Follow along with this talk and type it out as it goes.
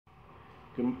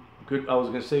Good. I was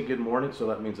going to say good morning, so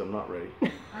that means I'm not ready.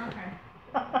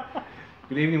 Okay.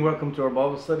 Good evening. Welcome to our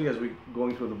Bible study as we're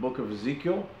going through the book of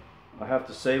Ezekiel. I have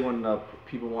to say, when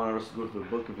people wanted us to go through the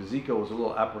book of Ezekiel, I was a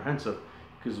little apprehensive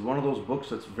because it's one of those books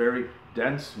that's very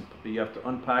dense. You have to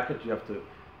unpack it. You have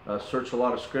to search a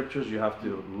lot of scriptures. You have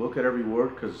to look at every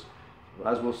word because,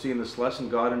 as we'll see in this lesson,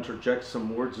 God interjects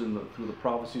some words through the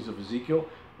prophecies of Ezekiel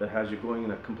that has you going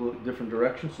in a completely different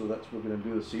direction. So that's what we're going to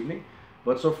do this evening.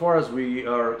 But so far as we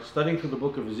are studying through the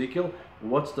book of Ezekiel,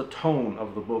 what's the tone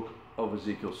of the book of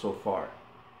Ezekiel so far?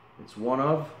 It's one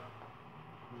of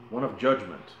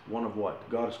judgment. One of what?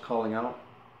 God is calling out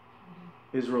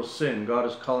Israel's sin. God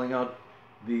is calling out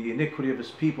the iniquity of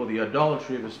his people, the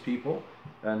idolatry of his people.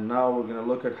 And now we're going to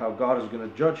look at how God is going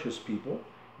to judge his people.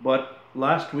 But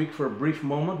last week, for a brief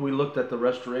moment, we looked at the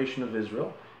restoration of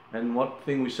Israel. And what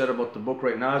thing we said about the book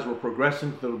right now, as we're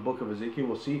progressing through the book of Ezekiel,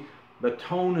 we'll see the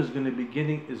tone is going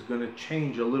to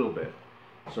change a little bit.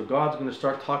 So God's going to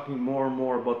start talking more and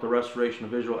more about the restoration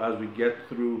of Israel as we get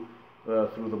through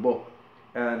the book.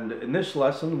 And in this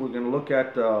lesson, we're going to look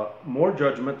at more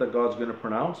judgment that God's going to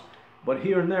pronounce. But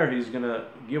here and there, he's going to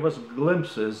give us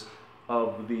glimpses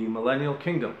of the millennial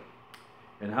kingdom.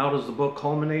 And how does the book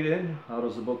culminate in? How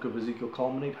does the book of Ezekiel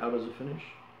culminate? How does it finish?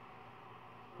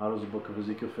 How does the book of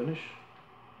Ezekiel finish?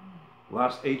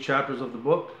 Last 8 chapters of the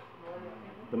book.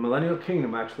 The millennial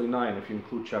kingdom, actually 9 if you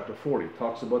include chapter 40,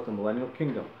 talks about the millennial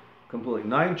kingdom completely.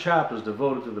 9 chapters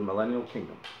devoted to the millennial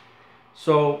kingdom.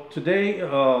 So today,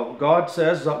 God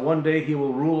says that one day he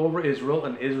will rule over Israel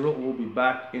and Israel will be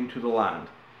back into the land.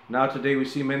 Now today we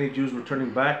see many Jews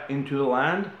returning back into the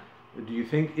land. Do you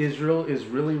think Israel is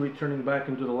really returning back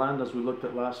into the land as we looked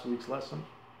at last week's lesson?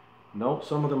 No,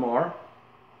 some of them are.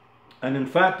 And in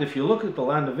fact, if you look at the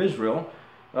land of Israel,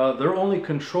 they're only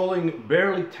controlling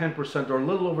barely 10% or a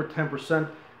little over 10%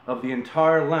 of the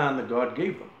entire land that God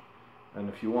gave them. And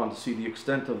if you want to see the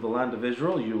extent of the land of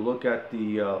Israel, you look at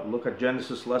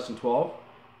Genesis lesson 12.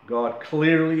 God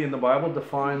clearly in the Bible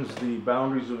defines the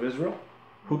boundaries of Israel.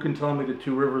 Who can tell me the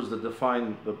 2 rivers that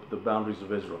define the boundaries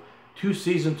of Israel? 2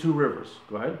 seas and 2 rivers.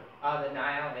 Go ahead. The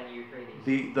Nile and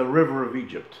Euphrates. The river of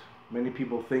Egypt. Many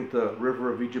people think the river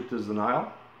of Egypt is the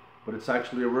Nile, but it's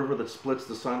actually a river that splits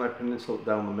the Sinai Peninsula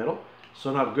down the middle.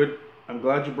 So now good, I'm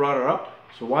glad you brought it up.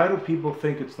 So why do people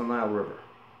think it's the Nile River?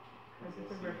 Because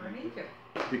it's a river in Egypt.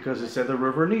 Because it said the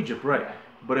river in Egypt, right.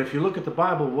 But if you look at the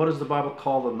Bible, what does the Bible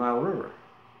call the Nile River?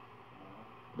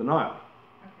 The Nile.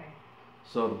 Okay.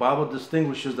 So the Bible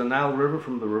distinguishes the Nile River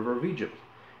from the river of Egypt.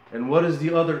 And what is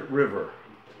the other river?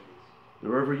 The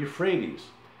river Euphrates.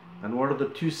 And what are the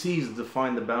 2 seas that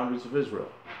define the boundaries of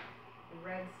Israel?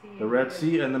 The Red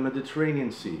Sea and the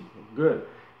Mediterranean Sea. Good.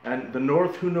 And the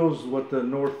north, who knows what the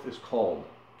north is called?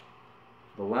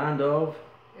 The land of?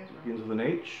 Israel. Begins with an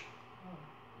H.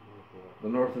 The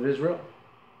north of Israel.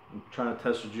 I'm trying to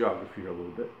test your geography here a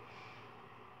little bit.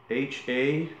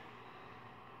 H-A.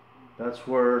 That's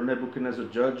where Nebuchadnezzar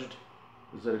judged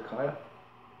Zedekiah.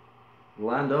 The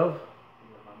land of?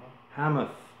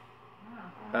 Hamath.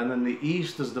 And then the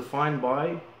east is defined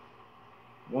by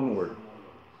one word.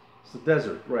 It's the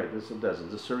desert, right? It's the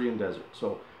desert, the Syrian desert.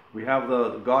 So we have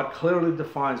God clearly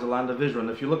defines the land of Israel. And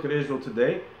if you look at Israel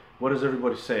today, what does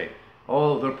everybody say?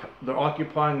 Oh, they're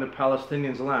occupying the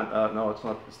Palestinians' land. No, it's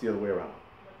not. It's the other way around.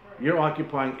 You're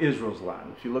occupying Israel's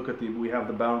land. If you look at we have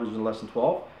the boundaries in lesson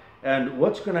 12. And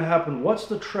what's going to happen? What's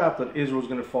the trap that Israel's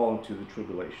going to fall into? The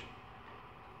tribulation.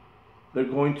 They're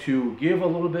going to give a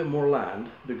little bit more land.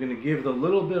 They're going to give the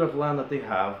little bit of land that they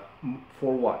have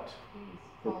for what?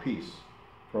 For peace.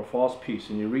 For a false peace.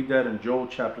 And you read that in Joel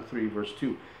chapter 3 verse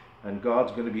 2. And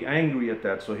God's going to be angry at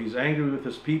that. So he's angry with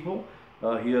his people.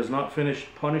 He has not finished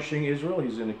punishing Israel.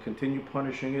 He's going to continue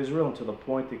punishing Israel until the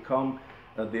point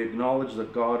they acknowledge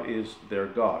that God is their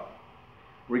God.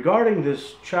 Regarding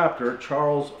this chapter,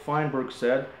 Charles Feinberg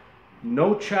said,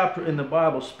 "No chapter in the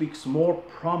Bible speaks more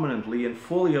prominently and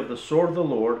fully of the sword of the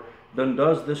Lord than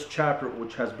does this chapter,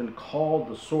 which has been called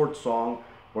the sword song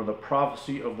or the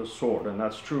prophecy of the sword." And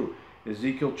that's true.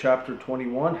 Ezekiel chapter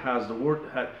 21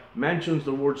 mentions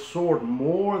the word sword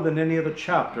more than any other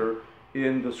chapter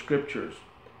in the scriptures.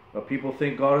 People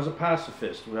think God is a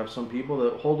pacifist. We have some people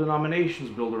that whole denominations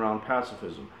build around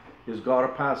pacifism. Is God a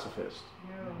pacifist?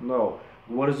 No.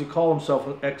 What does he call himself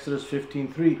in Exodus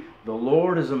 15:3? The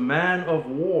Lord is a man of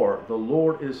war. The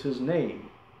Lord is his name.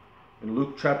 In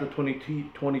Luke chapter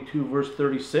 22 verse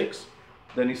 36,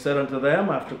 then he said unto them,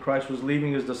 after Christ was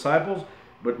leaving his disciples,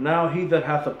 "But now he that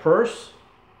hath a purse,"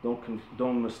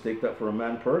 don't mistake that for a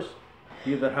man purse,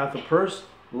 "he that hath a purse,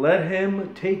 let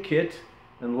him take it,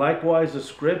 and likewise a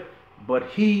scrip, but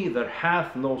he that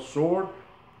hath no sword,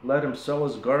 let him sell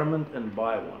his garment and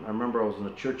buy one. I remember I was in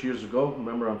a church years ago.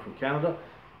 Remember, I'm from Canada.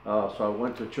 So I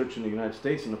went to a church in the United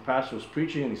States, and the pastor was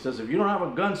preaching, and he says, if you don't have a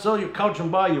gun, sell your couch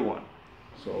and buy you one.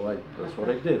 So that's what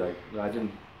I did. I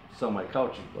didn't sell my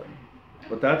couches,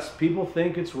 but people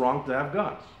think it's wrong to have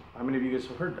guns. How many of you guys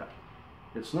have heard that?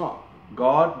 It's not.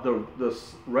 God, the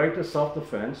right to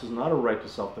self-defense is not a right to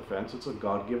self-defense. It's a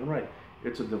God-given right.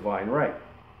 It's a divine right.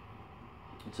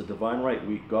 It's a divine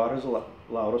right. God has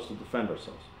allowed us to defend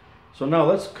ourselves. So now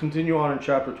let's continue on in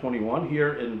chapter 21.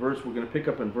 Here we're going to pick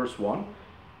up in verse 1.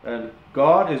 And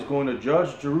God is going to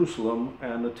judge Jerusalem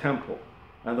and the temple.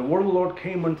 And the word of the Lord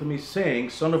came unto me, saying,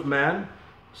 Son of man,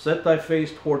 set thy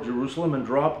face toward Jerusalem, and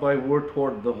drop thy word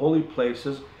toward the holy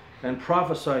places, and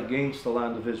prophesy against the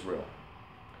land of Israel.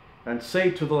 And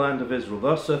say to the land of Israel,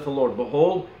 Thus saith the Lord,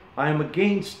 Behold, I am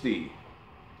against thee,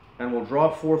 and will draw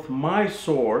forth my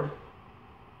sword.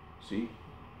 See,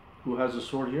 who has a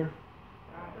sword here?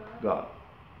 God.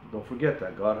 Don't forget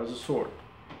that. God has a sword.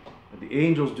 And the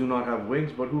angels do not have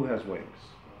wings, but who has wings?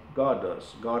 God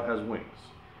does. God has wings.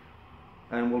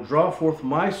 And will draw forth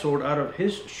my sword out of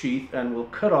his sheath, and will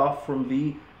cut off from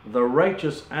thee the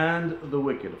righteous and the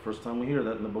wicked. The first time we hear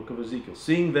that in the book of Ezekiel.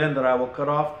 Seeing then that I will cut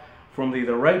off from thee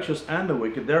the righteous and the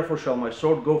wicked, therefore shall my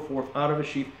sword go forth out of his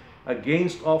sheath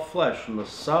against all flesh, from the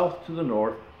south to the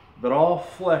north, that all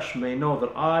flesh may know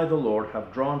that I, the Lord,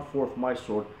 have drawn forth my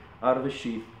sword out of his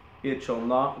sheath. It shall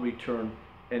not return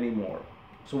any more.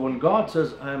 So when God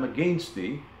says, I am against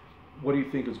thee, what do you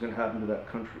think is going to happen to that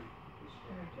country?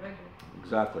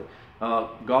 Exactly.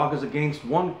 God is against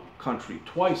one country.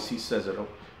 Twice he says it.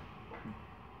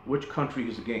 Which country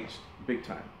he's against? Big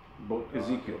time. Both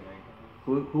Ezekiel.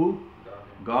 Who?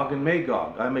 Gog and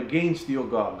Magog. I'm against thee, O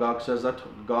God. God says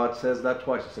that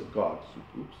twice. He said God.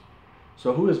 Oops.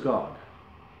 So who is God?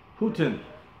 Putin.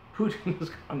 Putin is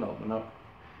God. No.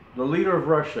 The leader of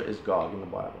Russia is Gog in the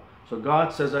Bible. So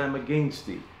God says, I am against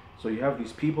thee. So you have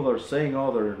these people that are saying,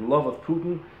 oh, they're in love with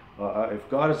Putin. If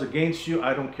God is against you,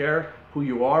 I don't care who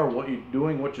you are, what you're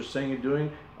doing, what you're saying you're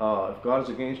doing. If God is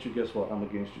against you, guess what? I'm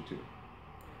against you too.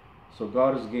 So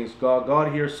God is against God.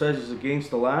 God here says he's against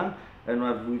the land.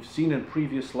 And we've seen in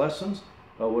previous lessons,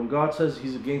 when God says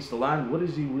he's against the land, what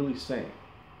is he really saying?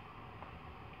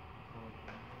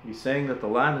 He's saying that the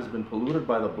land has been polluted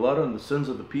by the blood and the sins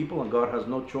of the people, and God has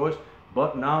no choice,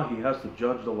 but now he has to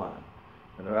judge the land.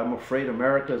 And I'm afraid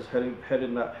America is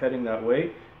heading that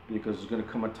way, because there's going to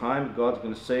come a time God's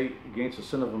going to say against the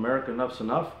sin of America, enough's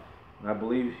enough. And I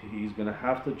believe he's going to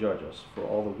have to judge us for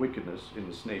all the wickedness in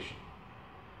this nation.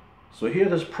 So here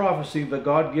this prophecy that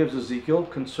God gives Ezekiel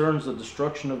concerns the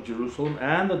destruction of Jerusalem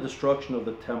and the destruction of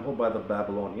the temple by the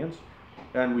Babylonians.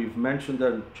 And we've mentioned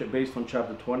that based on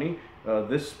chapter 20,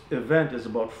 this event is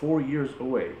about 4 years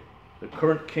away. The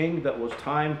current king that was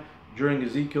timed during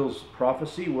Ezekiel's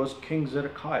prophecy was King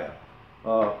Zedekiah.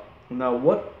 Now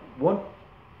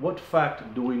what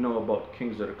fact do we know about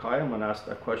King Zedekiah? I'm going to ask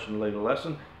that question later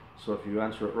lesson. So if you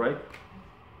answer it right. Was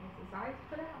his eyes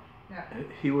put out? No.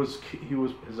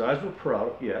 His eyes were put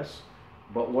out, yes.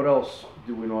 But what else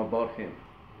do we know about him?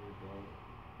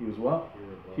 He was what?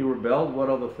 He rebelled. What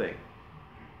other thing?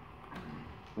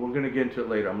 We're going to get into it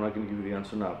later. I'm not going to give you the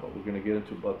answer now, but we're going to get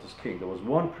into about this king. There was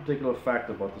one particular fact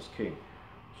about this king.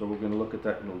 So we're going to look at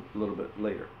that in a little bit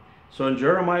later. So in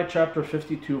Jeremiah chapter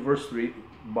 52, verse 3, the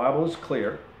Bible is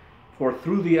clear. For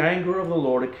through the anger of the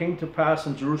Lord it came to pass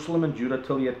in Jerusalem and Judah,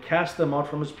 till he had cast them out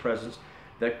from his presence,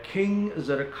 that King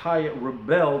Zedekiah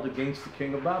rebelled against the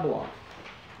king of Babylon.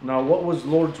 Now what was the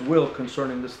Lord's will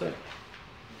concerning this thing?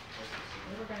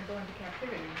 They were going to go into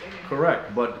captivity.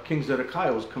 Correct, but King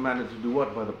Zedekiah was commanded to do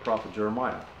what by the prophet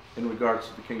Jeremiah in regards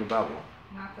to the king of Babylon?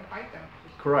 Not to fight them.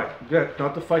 Correct. Yeah,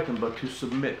 not to fight them, but to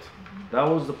submit. That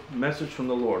was the message from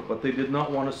the Lord, but they did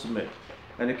not want to submit.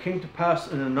 And it came to pass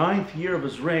in the 9th year of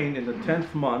his reign, in the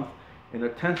 10th month, in the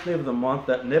 10th day of the month,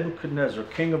 that Nebuchadnezzar,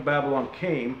 king of Babylon,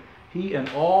 came, he and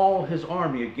all his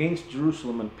army, against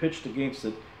Jerusalem, and pitched against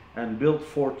it, and built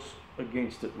forts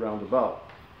against it round about.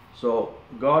 So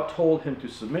God told him to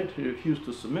submit. He refused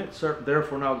to submit.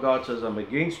 Therefore now God says, I'm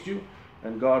against you,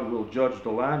 and God will judge the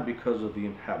land because of the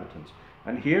inhabitants.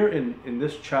 And here in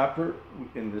this chapter,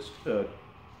 in this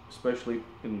especially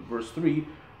in verse 3,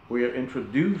 we are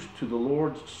introduced to the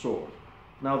Lord's sword.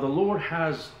 Now the Lord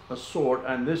has a sword,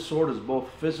 and this sword is both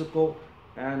physical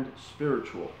and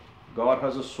spiritual. God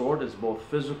has a sword, it's both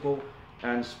physical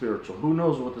and spiritual. Who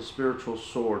knows what the spiritual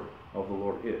sword of the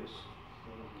Lord is?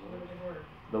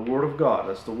 The Word of God.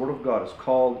 That's the Word of God. It's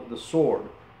called the sword.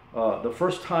 The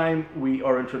first time we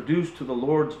are introduced to the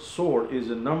Lord's sword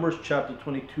is in Numbers chapter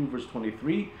 22, verse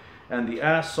 23. And the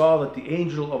ass saw that the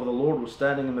angel of the Lord was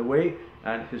standing in the way,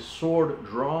 and his sword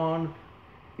drawn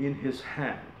in his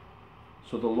hand.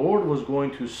 So the Lord was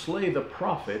going to slay the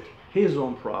prophet, his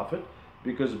own prophet,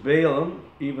 because Balaam,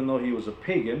 even though he was a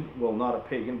pagan, well, not a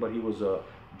pagan, but he was a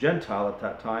Gentile at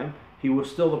that time, he was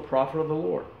still the prophet of the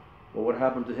Lord. Well, what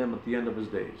happened to him at the end of his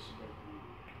days?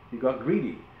 He got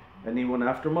greedy, and he went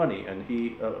after money, and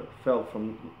he fell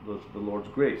from the Lord's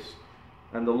grace.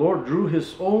 And the Lord drew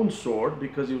his own sword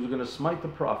because he was going to smite the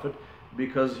prophet,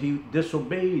 because he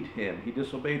disobeyed him. He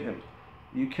disobeyed him.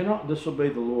 You cannot disobey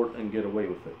the Lord and get away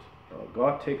with it.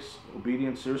 God takes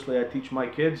obedience seriously. I teach my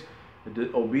kids,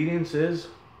 obedience is,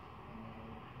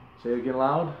 say it again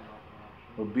loud,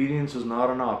 obedience is not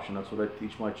an option. That's what I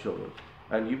teach my children.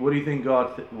 And what do you think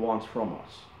God wants from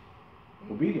us?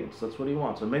 Obedience. That's what he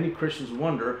wants. And many Christians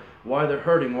wonder why they're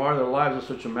hurting, why their lives are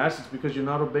such a mess. It's because you're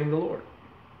not obeying the Lord.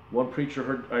 One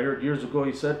preacher I heard years ago,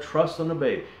 he said, trust and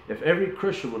obey. If every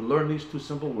Christian would learn these two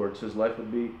simple words, his life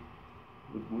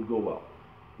would go well.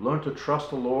 Learn to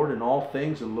trust the Lord in all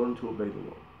things and learn to obey the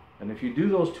Lord. And if you do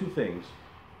those two things,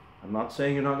 I'm not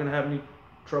saying you're not going to have any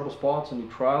trouble spots, any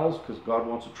trials, because God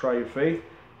wants to try your faith,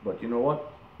 but you know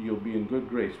what? You'll be in good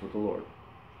grace with the Lord.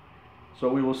 So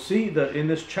we will see that in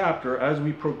this chapter, as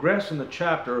we progress in the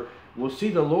chapter, we'll see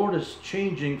the Lord is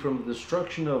changing from the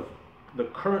destruction of the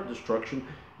current destruction.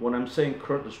 When I'm saying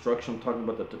current destruction, I'm talking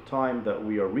about the time that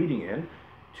we are reading in,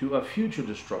 to a future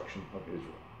destruction of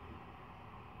Israel.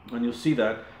 And you'll see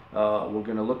that we're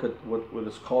going to look at what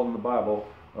is called in the Bible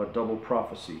a double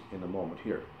prophecy in a moment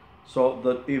here. So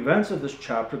the events of this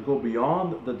chapter go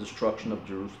beyond the destruction of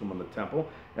Jerusalem and the temple,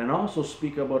 and also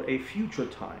speak about a future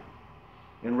time.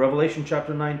 In Revelation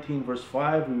chapter 19 verse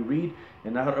 5 we read,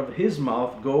 and out of his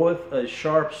mouth goeth a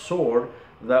sharp sword,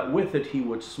 that with it he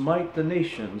would smite the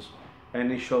nations,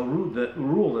 and he shall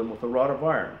rule them with a rod of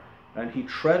iron, and he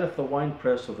treadeth the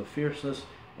winepress of the fierceness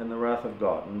and the wrath of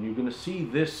God. And you're going to see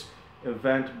this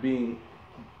event being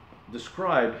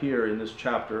described here in this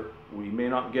chapter. We may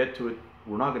not get to it,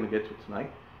 we're not going to get to it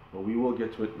tonight, but we will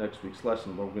get to it next week's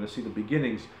lesson. But we're going to see the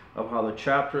beginnings of how the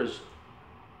chapter is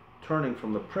turning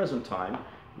from the present time,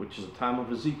 which is the time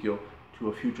of Ezekiel, to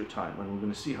a future time. And we're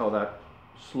going to see how that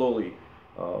slowly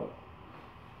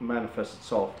manifests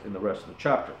itself in the rest of the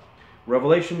chapter.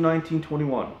 Revelation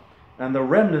 19:21. And the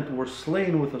remnant were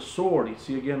slain with a sword. You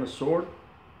see again the sword?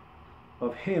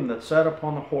 Of him that sat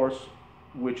upon the horse,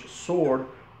 which sword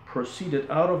proceeded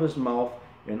out of his mouth,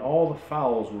 and all the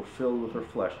fowls were filled with her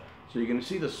flesh. So you're going to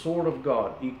see the sword of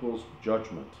God equals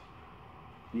judgment.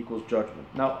 Equals judgment.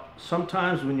 Now,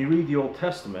 sometimes when you read the Old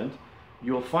Testament,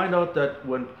 you'll find out that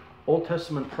when Old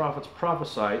Testament prophets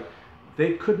prophesied,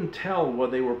 they couldn't tell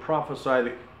whether they were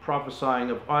prophesying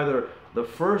of either the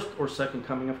first or second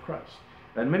coming of Christ.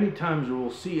 And many times you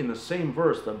will see in the same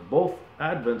verse that both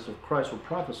advents of Christ were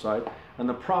prophesied, and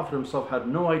the prophet himself had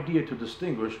no idea to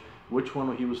distinguish which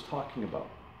one he was talking about.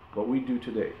 But we do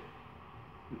today.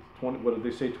 What did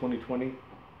they say, 2020?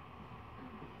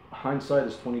 Hindsight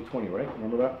is 2020, right?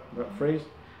 Remember that phrase?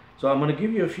 So I'm going to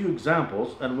give you a few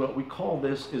examples, and what we call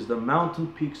this is the mountain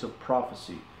peaks of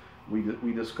prophecy.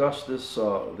 We discussed this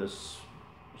this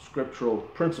scriptural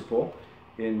principle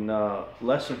in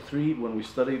lesson 3 when we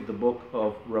studied the book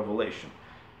of Revelation.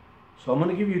 So I'm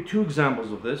going to give you two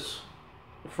examples of this.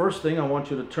 The first thing, I want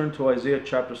you to turn to Isaiah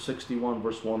chapter 61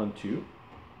 verse 1 and 2.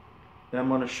 And I'm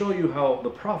going to show you how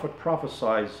the prophet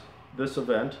prophesies this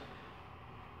event,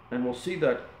 and we'll see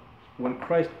that when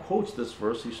Christ quotes this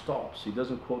verse, he stops. He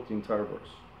doesn't quote the entire verse.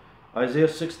 Isaiah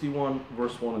 61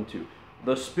 verse 1 and 2.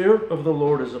 The Spirit of the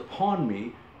Lord is upon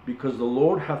me, because the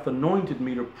Lord hath anointed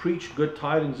me to preach good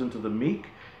tidings unto the meek.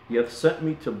 He hath sent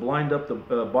me to bind up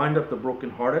the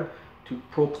brokenhearted, to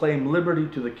proclaim liberty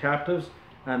to the captives,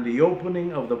 and the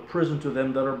opening of the prison to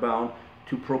them that are bound,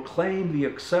 to proclaim the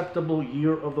acceptable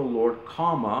year of the Lord,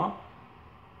 comma.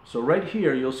 So right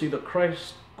here, you'll see that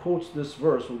Christ quotes this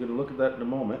verse. We're going to look at that in a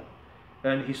moment.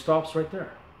 And he stops right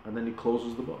there. And then he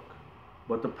closes the book.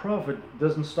 But the prophet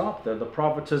doesn't stop there. The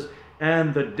prophet says,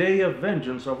 and the day of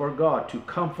vengeance of our God, to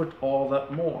comfort all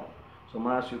that mourn. So I'm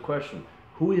going to ask you a question.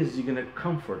 Who is he going to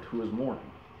comfort who is mourning?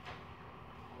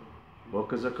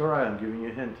 Book of Zechariah, I'm giving you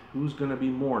a hint. Who's going to be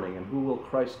mourning, and who will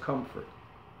Christ comfort?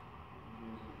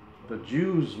 The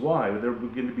Jews. Why? They're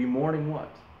going to be mourning what?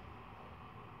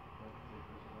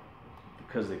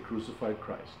 Because they crucified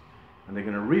Christ. And they're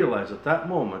going to realize at that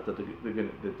moment that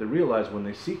they realize when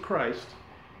they see Christ,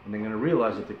 and they're going to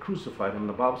realize that they crucified him. And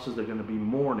the Bible says they're going to be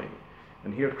mourning.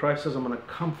 And here Christ says, I'm going to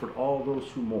comfort all those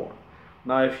who mourn.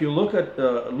 Now, if you look at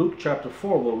Luke chapter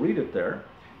 4, we'll read it there.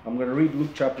 I'm going to read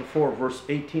Luke chapter 4, verse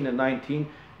 18 and 19.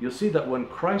 You'll see that when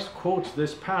Christ quotes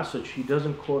this passage, he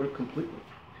doesn't quote it completely.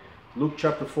 Luke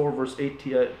chapter 4, verse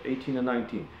 18 and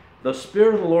 19. The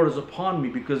Spirit of the Lord is upon me,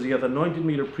 because he hath anointed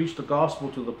me to preach the gospel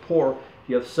to the poor.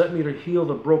 He hath sent me to heal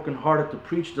the brokenhearted, to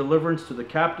preach deliverance to the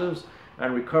captives,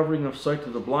 and recovering of sight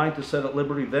to the blind, to set at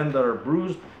liberty them that are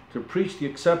bruised, to preach the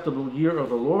acceptable year of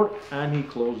the Lord. And he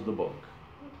closed the book.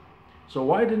 So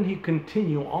why didn't he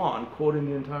continue on quoting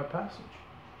the entire passage?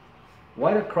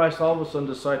 Why did Christ all of a sudden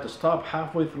decide to stop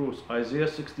halfway through Isaiah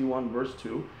 61 verse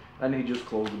 2 and he just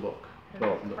closed the book?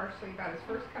 Well, partially about his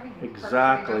first coming.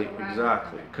 Exactly.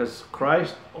 Because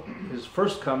Christ, his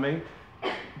first coming,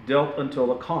 dealt until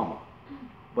the comma.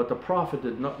 But the prophet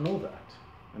did not know that.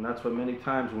 And that's why many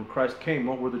times when Christ came,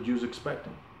 what were the Jews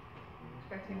expecting?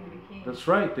 Expecting him to be king. That's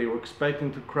right. They were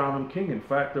expecting to crown him king. In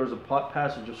fact, there was a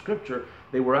passage of scripture.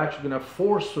 They were actually going to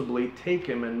forcibly take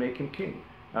him and make him king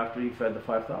after he fed the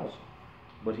 5,000.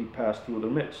 But he passed through their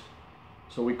midst.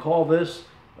 So we call this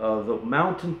the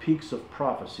mountain peaks of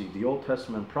prophecy. The Old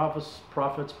Testament prophets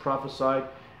prophesied,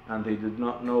 and they did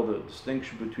not know the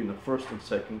distinction between the first and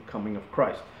second coming of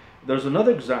Christ. There's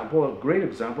another example, a great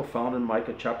example, found in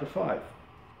Micah chapter 5.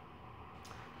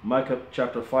 Micah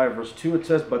chapter 5 verse 2, it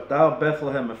says, But thou,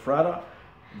 Bethlehem Ephratah,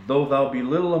 though thou be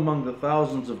little among the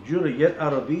thousands of Judah, yet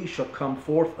out of thee shall come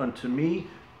forth unto me,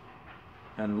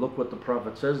 and look what the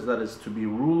prophet says, that is to be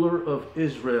ruler of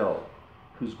Israel,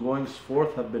 whose goings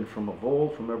forth have been from of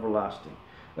old, from everlasting.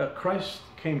 Christ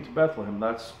came to Bethlehem,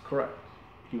 that's correct.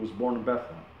 He was born in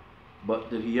Bethlehem. But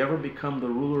did he ever become the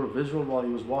ruler of Israel while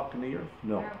he was walking the earth?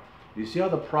 No. Do you see how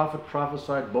the prophet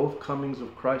prophesied both comings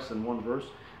of Christ in one verse?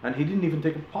 And he didn't even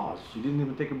take a pause. He didn't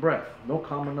even take a breath. No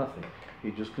comma, nothing. He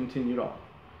just continued on.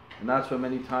 And that's why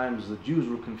many times the Jews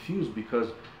were confused, because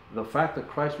the fact that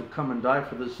Christ would come and die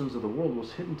for the sins of the world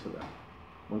was hidden to them.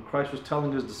 When Christ was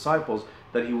telling his disciples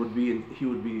that he would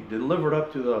be delivered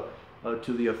up to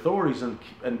the authorities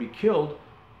and be killed,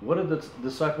 what did the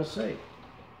disciples say?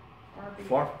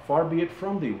 Far be it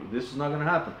from thee. This is not going to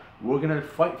happen. We're going to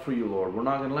fight for you, Lord. We're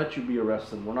not going to let you be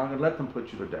arrested. We're not going to let them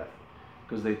put you to death.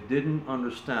 Because they didn't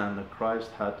understand that Christ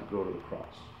had to go to the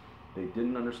cross. They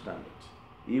didn't understand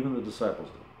it. Even the disciples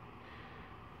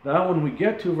did. Now when we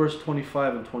get to verse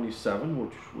 25 and 27,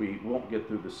 which we won't get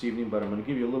through this evening, but I'm going to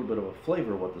give you a little bit of a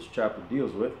flavor of what this chapter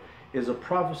deals with, is a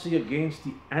prophecy against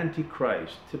the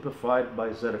Antichrist, typified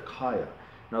by Zedekiah.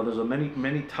 Now there's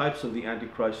many types of the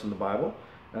Antichrist in the Bible,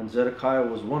 and Zedekiah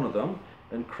was one of them.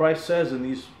 And Christ says in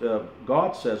these,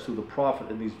 God says through the prophet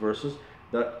in these verses,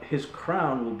 that his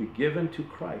crown will be given to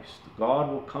Christ. God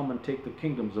will come and take the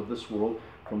kingdoms of this world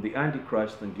from the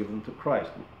Antichrist and give them to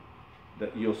Christ.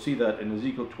 That you'll see that in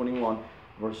Ezekiel 21,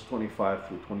 verses 25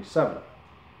 through 27.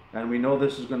 And we know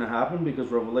this is going to happen because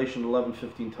Revelation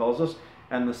 11:15 tells us,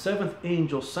 And the seventh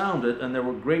angel sounded, and there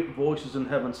were great voices in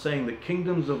heaven saying, The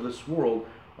kingdoms of this world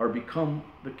are become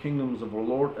the kingdoms of our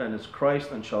Lord and his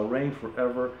Christ, and shall reign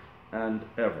forever and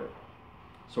ever.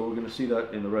 So we're going to see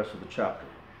that in the rest of the chapter.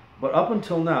 But up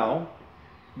until now,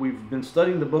 we've been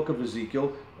studying the book of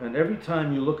Ezekiel, and every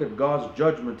time you look at God's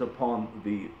judgment upon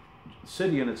the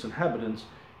city and its inhabitants,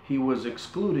 he was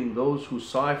excluding those who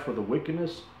sigh for the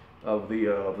wickedness of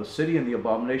the city and the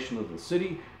abomination of the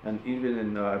city. And even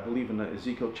in, I believe in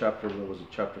Ezekiel chapter, what was it,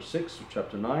 chapter 6 or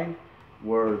chapter 9,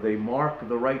 where they mark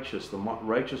the righteous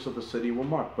of the city will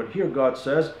mark. But here God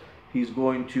says he's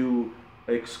going to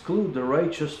exclude the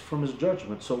righteous from his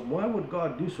judgment. So why would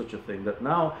God do such a thing? That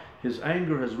now his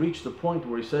anger has reached the point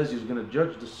where he says he's going to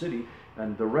judge the city,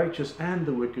 and the righteous and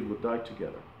the wicked would die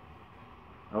together.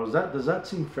 Now does that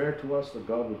seem fair to us, that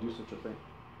God would do such a thing?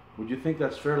 Would you think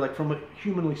that's fair, like from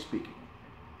humanly speaking?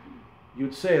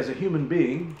 You'd say as a human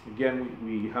being, again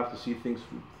we have to see things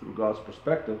through God's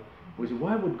perspective, we say,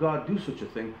 why would God do such a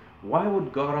thing? Why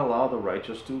would God allow the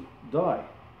righteous to die?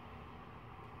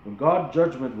 When God's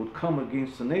judgment would come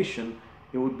against a nation,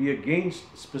 it would be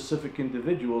against specific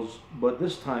individuals, but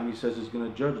this time he says he's going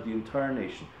to judge the entire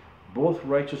nation. Both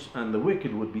righteous and the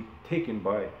wicked would be taken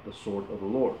by the sword of the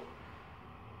Lord.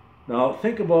 Now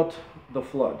think about the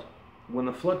flood. When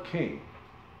the flood came,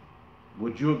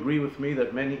 would you agree with me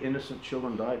that many innocent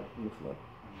children died in the flood?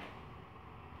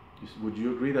 Would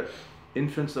you agree that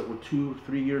infants that were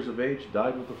 2-3 years of age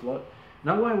died with the flood?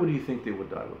 Now why would you think they would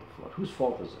die with the flood? Whose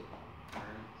fault is it?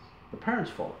 The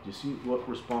parents' fault. Do you see what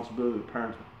responsibility the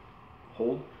parents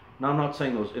hold? Now I'm not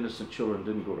saying those innocent children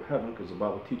didn't go to heaven, because the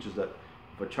Bible teaches that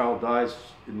if a child dies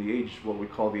in the age, what we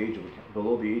call the age of,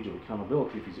 below the age of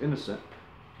accountability, if he's innocent,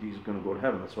 he's going to go to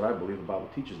heaven. That's what I believe. The Bible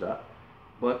teaches that.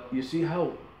 But you see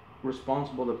how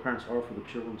responsible the parents are for the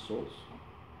children's souls?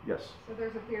 Yes? So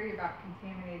there's a theory about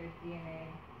contaminated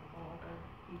DNA of all the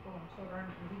people and children,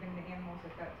 and even the animals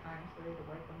at that time, so they would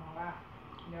wipe them all out,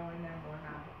 knowing them or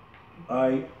not.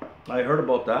 I heard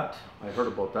about that.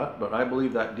 But I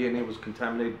believe that DNA was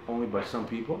contaminated only by some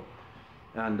people,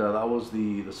 and that was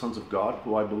the sons of God,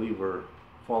 who I believe were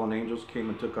fallen angels, came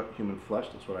and took up human flesh.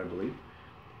 That's what I believe.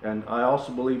 And I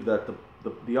also believe that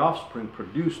the offspring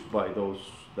produced by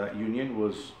that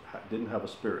union didn't have a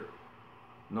spirit,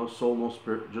 no soul, no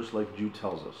spirit, just like Jude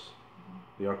tells us.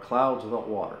 They are clouds without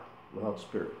water, without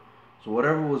spirit. So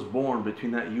whatever was born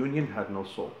between that union had no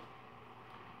soul,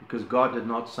 because God did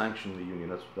not sanction the union.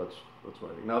 That's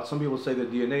what I think. Now some people say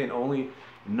that DNA and only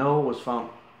Noah was found,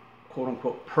 quote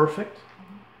unquote, perfect,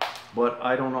 but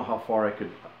I don't know how far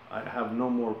I have no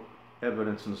more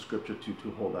evidence in the scripture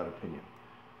to hold that opinion.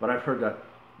 But I've heard that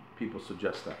people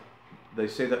suggest that. They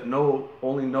say that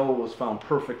only Noah was found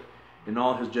perfect in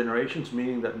all his generations,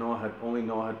 meaning that only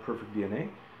Noah had perfect DNA.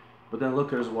 But then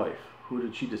look at his wife. Who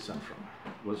did she descend from?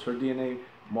 Was her DNA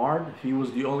marred? If he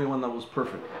was the only one that was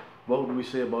perfect, what would we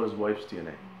say about his wife's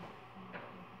DNA?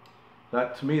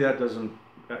 That, to me, that doesn't.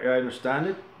 I understand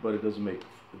it, but it doesn't make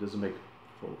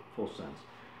full sense.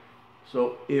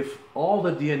 So if all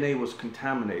the DNA was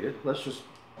contaminated, let's just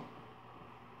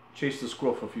chase the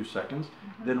squirrel for a few seconds,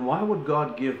 then why would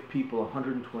God give people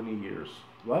 120 years?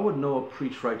 Why would Noah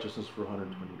preach righteousness for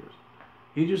 120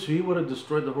 years? He would have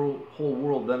destroyed the whole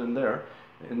world then and there.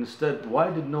 And instead, why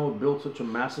did Noah build such a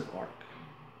massive ark?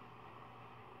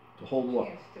 To hold what?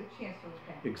 Chance to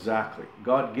repent. Exactly.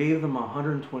 God gave them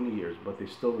 120 years, but they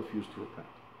still refused to repent.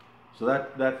 So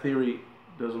that theory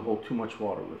doesn't hold too much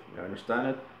water with me. I understand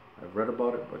it. I've read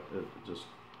about it, but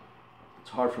it's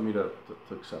hard for me to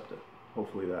accept it.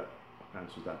 Hopefully that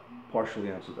partially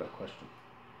answers that question.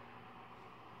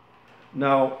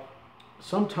 Now,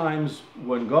 sometimes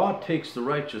when God takes the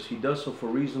righteous, he does so for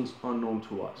reasons unknown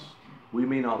to us. We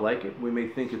may not like it. We may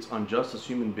think it's unjust as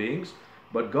human beings,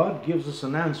 but God gives us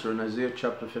an answer in Isaiah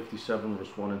chapter 57,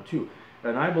 verse 1 and 2.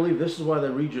 And I believe this is why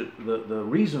the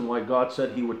reason why God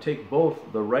said he would take both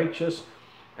the righteous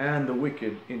and the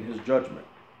wicked in his judgment.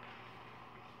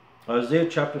 Isaiah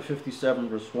chapter 57,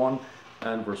 verse 1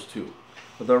 and verse 2.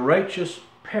 The righteous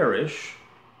perish,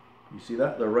 you see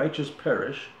that? The righteous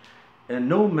perish, and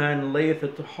no man layeth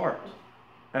it to heart.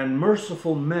 And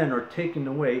merciful men are taken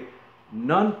away,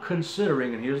 none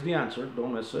considering, and here's the answer,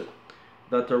 don't miss it,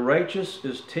 that the righteous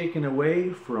is taken away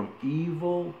from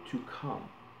evil to come.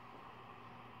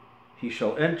 He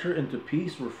shall enter into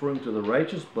peace, referring to the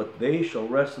righteous, but they shall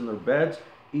rest in their beds,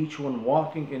 each one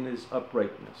walking in his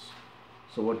uprightness.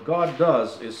 So what God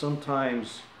does is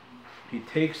sometimes he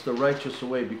takes the righteous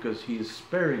away because he is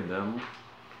sparing them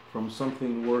from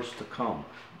something worse to come.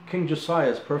 King Josiah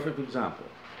is a perfect example.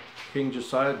 King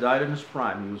Josiah died in his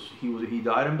prime. He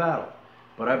died in battle.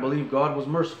 But I believe God was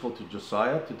merciful to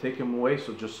Josiah to take him away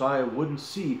so Josiah wouldn't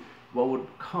see what would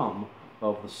come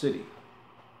of the city.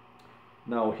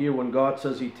 Now here when God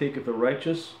says he taketh the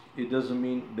righteous, it doesn't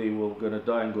mean they will going to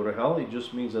die and go to hell. It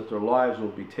just means that their lives will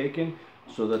be taken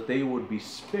so that they would be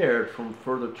spared from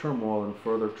further turmoil and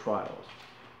further trials.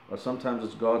 Sometimes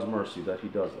it's God's mercy that he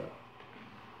does that.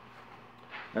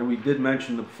 And we did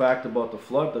mention the fact about the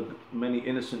flood, that many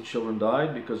innocent children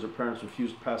died because their parents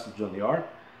refused passage on the ark.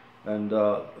 And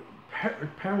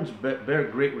parents bear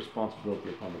great responsibility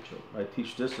upon the children. I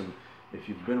teach this, and if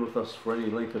you've been with us for any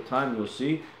length of time, you'll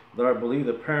see that I believe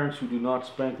that parents who do not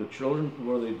spank the children,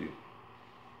 what do?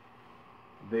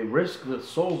 They risk the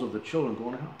souls of the children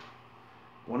going to hell.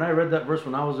 When I read that verse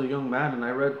when I was a young man,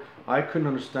 and I couldn't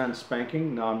understand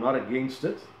spanking. Now I'm not against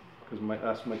it, because I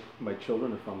ask my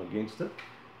children if I'm against it.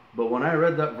 But when I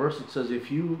read that verse, it says,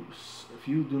 if you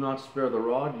do not spare the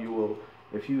rod, you will.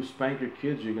 If you spank your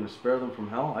kids, you're going to spare them from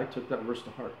hell. I took that verse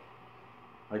to heart.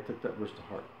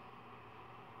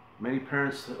 Many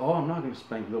parents say, oh, I'm not going to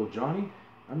spank little Johnny.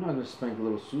 I'm not going to spank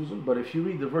little Susan. But if you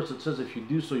read the verse, it says, if you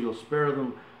do so, you'll spare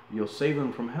them. You'll save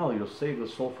them from hell. You'll save the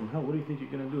soul from hell. What do you think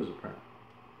you're going to do as a parent?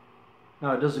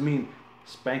 Now, it doesn't mean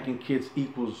spanking kids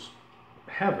equals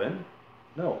heaven.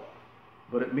 No.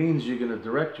 But it means you're going to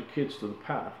direct your kids to the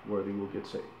path where they will get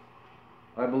saved.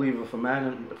 I believe if a man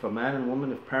and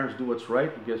woman, if parents do what's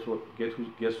right, guess who's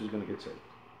going to get saved?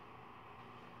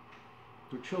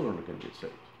 Their children are going to get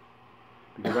saved.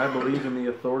 Because I believe in the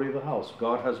authority of the house.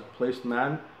 God has placed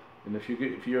man, and if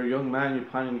you're a young man, you're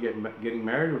planning to getting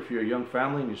married, or if you're a young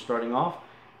family and you're starting off,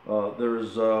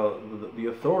 the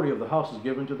authority of the house is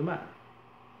given to the man.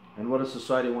 And what does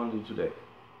society want to do today?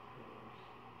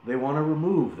 They want to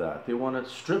remove that. They want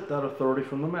to strip that authority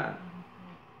from the man.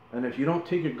 And if you don't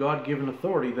take your God-given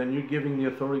authority, then you're giving the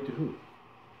authority to who?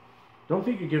 Don't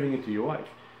think you're giving it to your wife.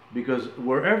 Because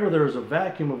wherever there is a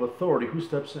vacuum of authority, who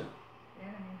steps in? The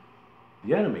enemy.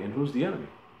 The enemy. And who's the enemy?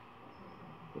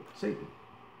 Satan.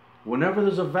 Whenever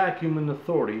there's a vacuum in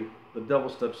authority, the devil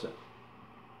steps in.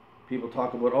 People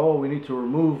talk about, oh, we need to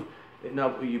remove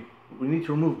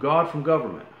God from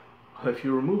government. If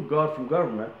you remove God from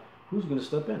government, who's going to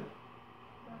step in?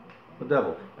 The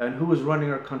devil. And who is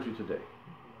running our country today?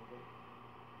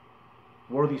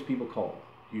 What are these people called?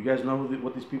 You guys know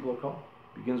what these people are called?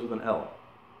 Begins with an L.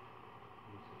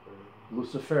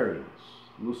 Luciferians.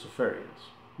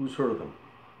 Luciferians. Who's heard of them?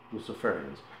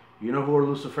 Luciferians. You know who are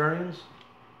Luciferians?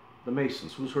 The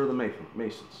Masons. Who's heard of the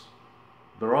Masons?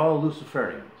 They're all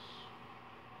Luciferians.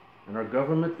 And our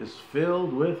government is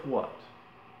filled with what?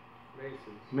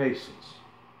 Masons.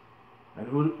 And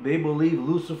who they believe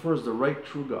Lucifer is the right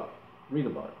true God. Read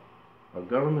about it. Our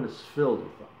government is filled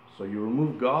with them. So you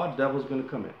remove God, devil's going to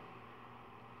come in.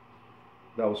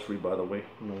 That was free, by the way.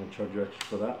 I'm not going to charge you extra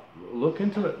for that. Look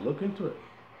into it. Look into it.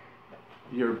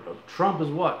 Trump is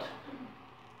what?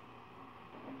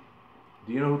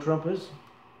 Do you know who Trump is? Do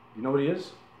you know what he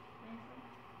is?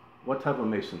 What type of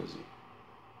Mason is he?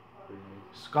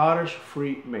 Scottish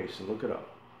Freemason. Look it up.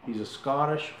 He's a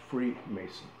Scottish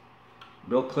Freemason.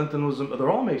 Bill Clinton was. They're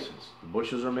all Masons. The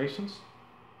Bushes are Masons.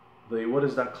 What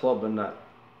is that club in that?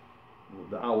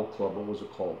 The Owl Club. What was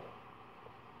it called?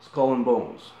 Skull and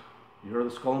Bones. You heard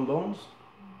of the Skull and Bones?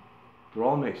 They're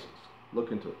all Masons.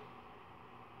 Look into it.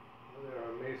 There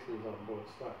are Masons on both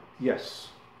sides. Yes,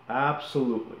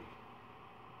 absolutely.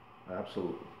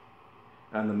 Absolutely.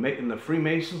 And the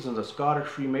Freemasons and the Scottish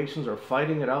Freemasons are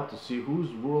fighting it out to see whose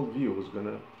worldview is going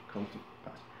to come to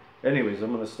pass. Anyways,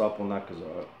 I'm going to stop on that because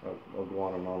I'll go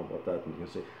on and on about that. And you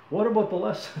can say, what about the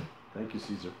lesson? Thank you,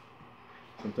 Caesar.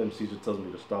 Sometimes Caesar tells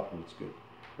me to stop and it's good.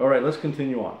 All right, let's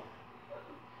continue on.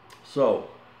 So,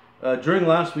 during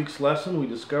last week's lesson, we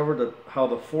discovered how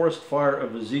the forest fire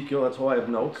of Ezekiel, that's why I have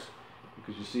notes,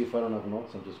 because you see if I don't have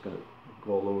notes, I'm just going to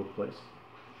go all over the place.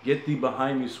 Get thee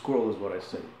behind me, squirrel, is what I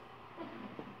say.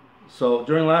 So,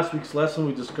 during last week's lesson,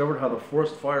 we discovered how the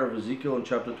forest fire of Ezekiel in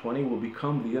chapter 20 will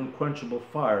become the unquenchable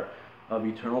fire of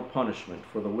eternal punishment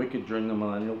for the wicked during the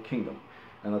millennial kingdom,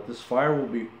 and that this fire will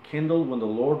be kindled when the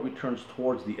Lord returns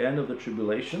towards the end of the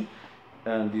tribulation.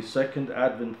 And the second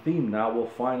Advent theme now will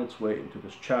find its way into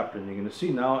this chapter. And you're going to see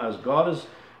now, as God is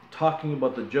talking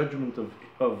about the judgment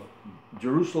of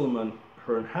Jerusalem and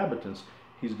her inhabitants,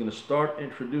 he's going to start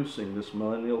introducing this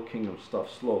millennial kingdom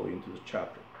stuff slowly into this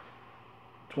chapter.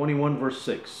 21 verse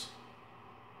 6.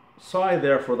 Sigh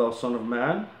therefore, thou son of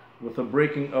man, with the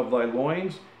breaking of thy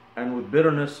loins, and with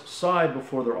bitterness sigh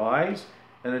before their eyes.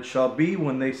 And it shall be,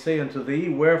 when they say unto thee,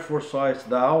 wherefore sighest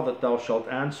thou, that thou shalt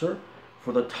answer,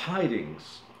 for the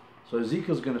tidings. So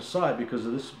Ezekiel's going to sigh because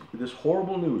of this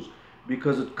horrible news.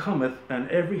 Because it cometh, and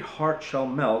every heart shall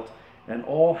melt, and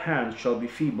all hands shall be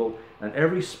feeble, and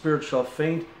every spirit shall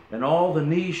faint, and all the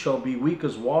knees shall be weak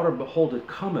as water. Behold, it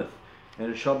cometh,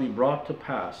 and it shall be brought to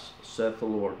pass, saith the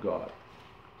Lord God.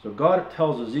 So God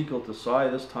tells Ezekiel to sigh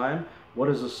this time. What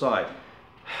is a sigh?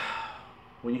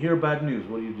 When you hear bad news,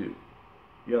 what do?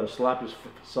 You either slap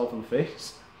yourself in the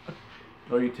face,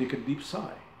 or you take a deep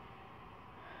sigh.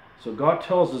 So God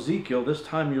tells Ezekiel, this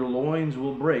time your loins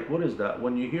will break. What is that?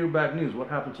 When you hear bad news, what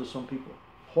happens to some people?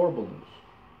 Horrible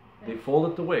news. They fold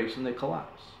at the waist and they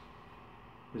collapse.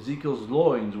 Ezekiel's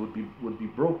loins would be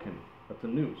broken at the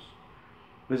news.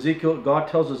 God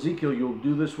tells Ezekiel, you'll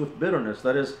do this with bitterness.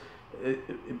 That is,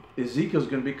 Ezekiel's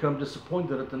going to become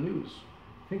disappointed at the news.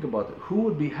 Think about it. Who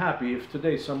would be happy if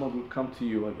today someone would come to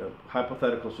you, like a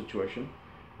hypothetical situation,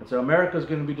 and say, America's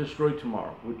going to be destroyed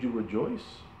tomorrow? Would you rejoice?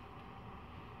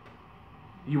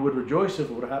 You would rejoice if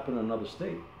it would happen in another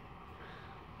state,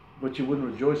 but you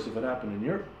wouldn't rejoice if it happened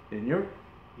in your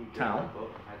town.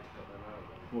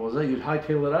 What was that? You'd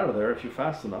hightail it out of there if you're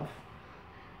fast enough.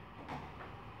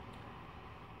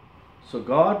 So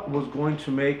God was going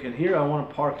to make, and here I want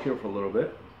to park here for a little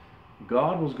bit.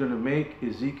 God was going to make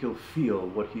Ezekiel feel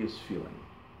what he is feeling.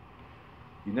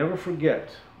 You never forget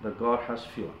that God has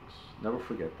feelings. Never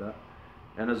forget that.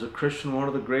 And as a Christian, one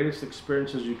of the greatest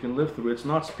experiences you can live through, it's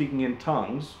not speaking in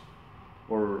tongues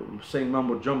or saying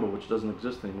mumbo jumbo, which doesn't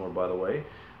exist anymore, by the way.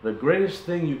 The greatest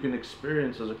thing you can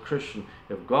experience as a Christian,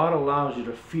 if God allows you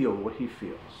to feel what he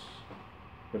feels.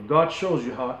 If God shows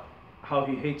you how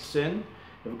he hates sin,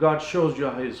 if God shows you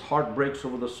how his heart breaks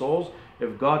over the souls,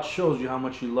 if God shows you how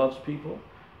much he loves people,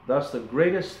 that's the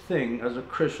greatest thing as a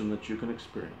Christian that you can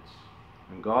experience.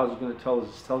 And God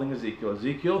is telling Ezekiel,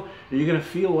 Ezekiel, are you going to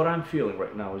feel what I'm feeling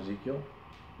right now, Ezekiel?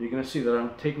 You're going to see that I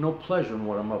take no pleasure in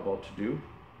what I'm about to do.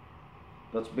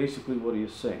 That's basically what he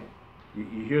is saying. You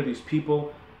hear these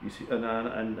people, you see, and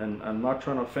I'm not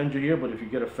trying to offend you here, but if you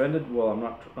get offended,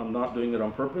 well, I'm not doing it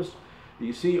on purpose.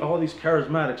 You see all these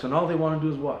charismatics, and all they want to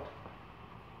do is what?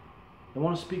 They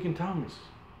want to speak in tongues.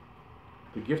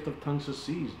 The gift of tongues is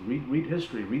seized. Read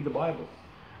history. Read the Bible.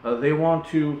 They want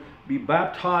to be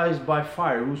baptized by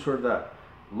fire. Who's heard that?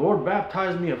 Lord,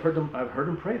 baptize me. I've heard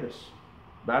him pray this.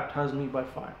 Baptize me by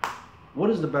fire. What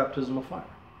is the baptism of fire?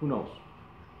 Who knows?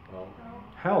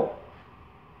 Hell.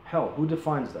 Hell. Who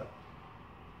defines that?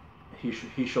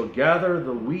 He shall gather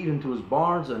the wheat into his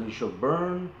barns, and he shall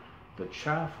burn the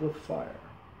chaff with fire.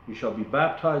 You shall be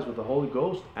baptized with the Holy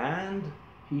Ghost, and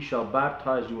he shall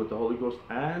baptize you with the Holy Ghost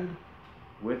and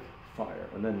with fire.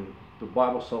 And then the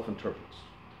Bible self-interprets.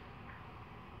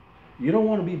 You don't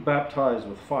want to be baptized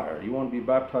with fire. You want to be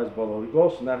baptized by the Holy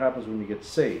Ghost, and that happens when you get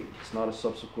saved. It's not a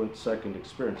subsequent second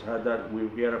experience. I had that.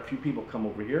 We had a few people come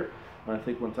over here, and I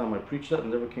think one time I preached that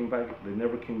and never came back. They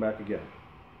never came back again.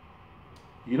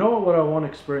 You know what I want to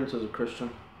experience as a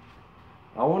Christian?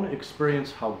 I want to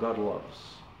experience how God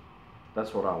loves.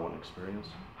 That's what I want to experience.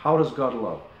 How does God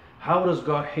love? How does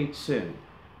God hate sin?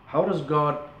 How does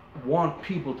God want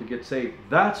people to get saved?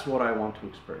 That's what I want to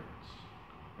experience.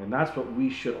 And that's what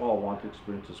we should all want to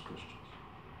experience as Christians.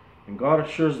 And God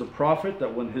assures the prophet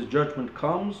that when his judgment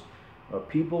comes,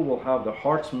 people will have their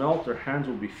hearts melt, their hands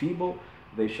will be feeble,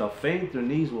 they shall faint, their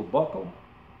knees will buckle.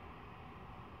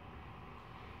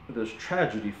 There's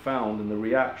tragedy found in the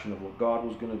reaction of what God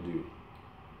was going to do.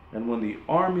 And when the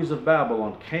armies of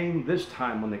Babylon came this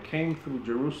time, when they came through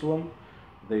Jerusalem,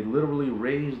 they literally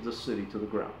razed the city to the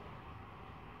ground.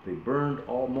 They burned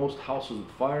most houses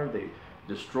with fire. They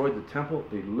destroyed the temple.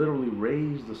 They literally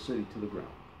razed the city to the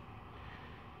ground.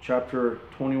 Chapter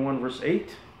 21, verse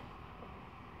 8.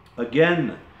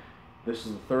 Again, this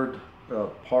is the third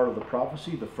part of the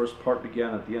prophecy. The first part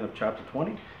began at the end of chapter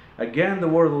 20. Again, the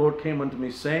word of the Lord came unto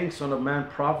me, saying, Son of man,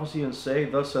 prophesy and say,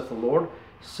 Thus saith the Lord,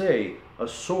 say, a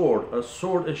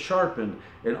sword is sharpened,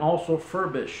 and also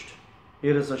furbished.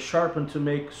 It is a sharpened to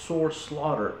make sore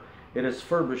slaughter. It is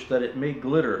furbished that it may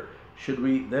glitter. Should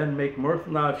we then make mirth?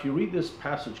 Now, if you read this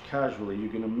passage casually,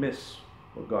 you're going to miss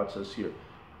what God says here.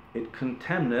 It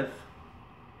contemneth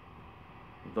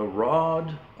the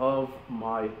rod of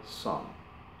my son.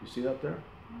 You see that there?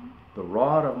 The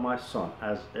rod of my son,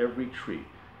 as every tree.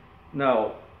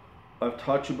 Now, I've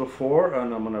taught you before,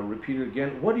 and I'm going to repeat it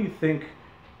again. What do you think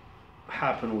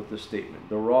happened with this statement?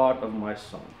 The rod of my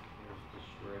son.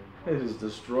 It is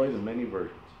destroyed in many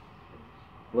versions.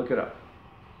 Look it up.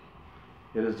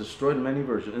 It is destroyed in many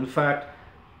versions. In fact,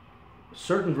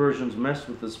 certain versions mess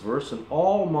with this verse, and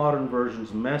all modern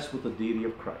versions mess with the deity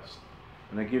of Christ.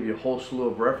 And I give you a whole slew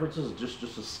of references, just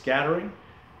a scattering.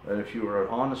 And if you are an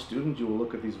honest student, you will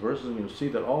look at these verses and you'll see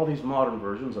that all these modern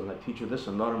versions, and I teach you this,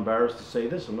 I'm not embarrassed to say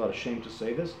this, I'm not ashamed to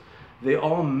say this, they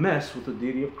all mess with the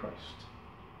deity of Christ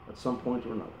at some point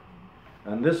or another.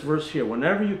 And this verse here,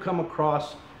 whenever you come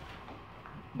across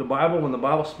the Bible, when the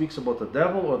Bible speaks about the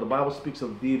devil or the Bible speaks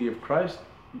of the deity of Christ,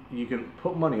 you can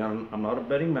put money on. I'm not a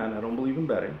betting man. I don't believe in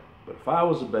betting. But if I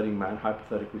was a betting man,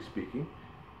 hypothetically speaking,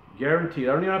 guaranteed,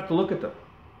 I don't even have to look at them.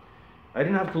 I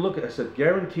didn't have to look at it. I said,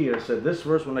 guaranteed. I said, this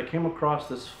verse, when I came across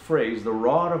this phrase, the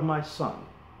rod of my son,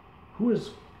 who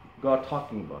is God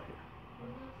talking about here?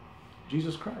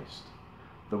 Jesus Christ.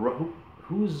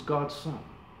 Who is God's son?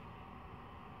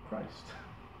 Christ.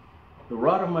 The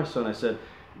rod of my son, I said,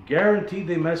 guaranteed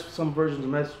they mess, some versions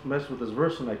mess with this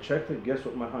verse, and I checked it. Guess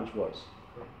what my hunch was?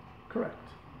 Correct.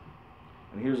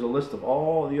 And here's a list of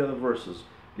all the other verses.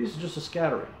 This is just a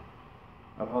scattering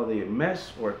of how they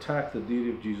mess or attack the deity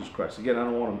of Jesus Christ. Again, I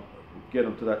don't want to get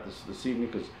into that this evening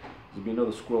because there'll be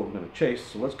another squirrel we're going to chase.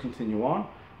 So let's continue on.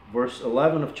 Verse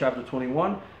 11 of chapter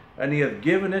 21. And he hath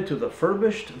given it to the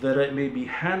furbished, that it may be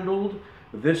handled.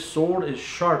 This sword is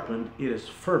sharpened, it is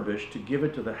furbished, to give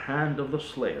it to the hand of the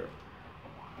slayer.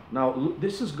 Now,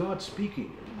 this is God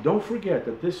speaking. Don't forget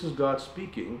that this is God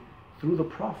speaking through the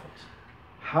prophet.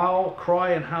 Howl,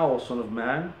 cry and howl, son of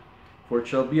man, for it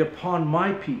shall be upon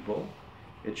my people,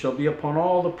 it shall be upon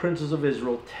all the princes of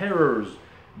Israel, terrors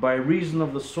by reason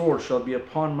of the sword shall be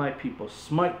upon my people.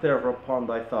 Smite therefore upon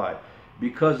thy thigh,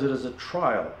 because it is a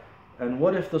trial. And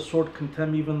what if the sword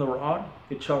contemn even the rod?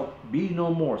 It shall be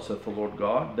no more, saith the Lord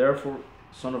God. Therefore,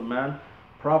 son of man,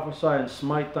 prophesy and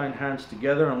smite thine hands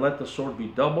together, and let the sword be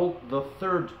doubled the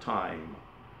third time.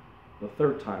 The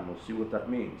third time, we'll see what that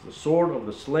means. The sword of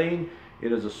the slain,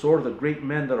 it is a sword of the great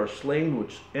men that are slain,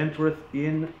 which entereth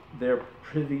in their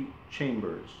privy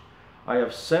chambers. I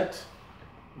have set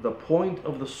the point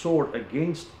of the sword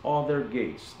against all their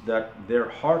gates, that their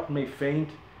heart may faint,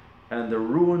 and their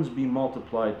ruins be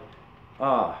multiplied.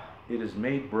 Ah, it is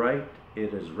made bright,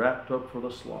 it is wrapped up for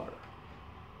the slaughter.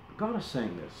 God is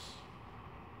saying this.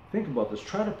 Think about this.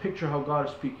 Try to picture how God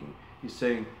is speaking. He's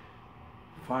saying,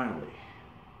 finally,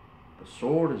 The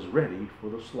sword is ready for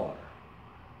the slaughter.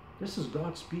 This is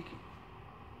God speaking.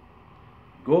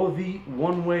 Go thee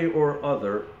one way or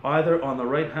other, either on the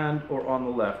right hand or on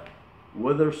the left,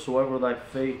 whithersoever thy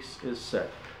face is set.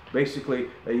 Basically,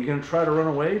 you're going to try to run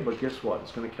away, but guess what?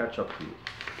 It's going to catch up to you.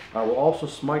 I will also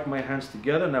smite my hands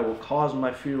together, and I will cause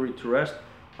my fury to rest.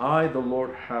 I, the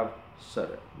Lord, have said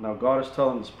it. Now God is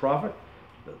telling this prophet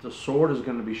that the sword is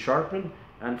going to be sharpened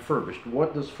and furbished.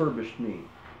 What does furbished mean?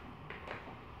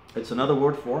 It's another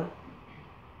word for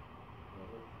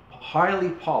highly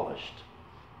polished.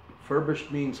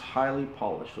 Furbished means highly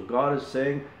polished. So God is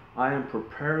saying, I am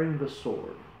preparing the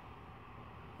sword.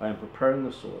 I am preparing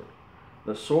the sword.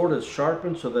 The sword is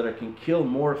sharpened so that it can kill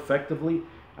more effectively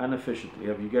and efficiently.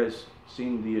 Have you guys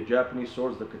seen the Japanese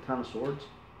swords, the katana swords?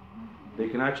 They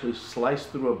can actually slice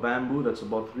through a bamboo that's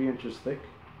about 3 inches thick.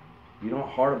 You know how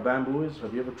hard a bamboo is?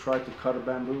 Have you ever tried to cut a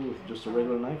bamboo with just a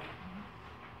regular knife?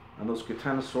 And those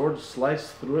katana swords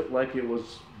slice through it like it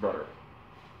was butter.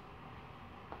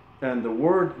 And the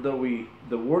word that we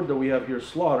have here,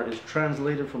 slaughter, is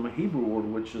translated from a Hebrew word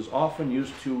which is often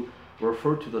used to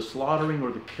refer to the slaughtering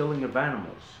or the killing of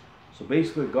animals. So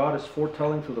basically God is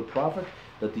foretelling through the prophet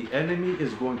that the enemy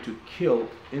is going to kill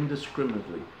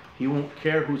indiscriminately. He won't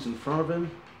care who's in front of him,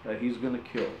 that he's going to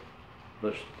kill.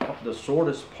 The sword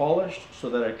is polished so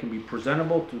that it can be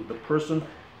presentable to the person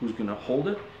who's going to hold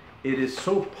it. It is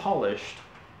so polished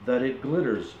that it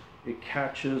glitters. It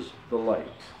catches the light.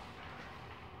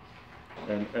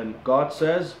 And God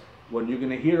says, when you're going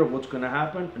to hear of what's going to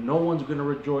happen, no one's going to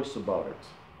rejoice about it.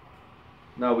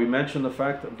 Now we mentioned the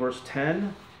fact that verse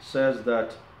 10 says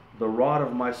that the rod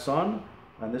of my son,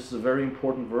 and this is a very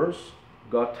important verse,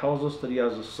 God tells us that he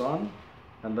has a son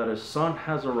and that his son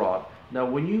has a rod. Now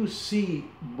when you see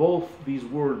both these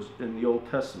words in the Old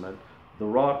Testament, the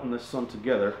rod and the son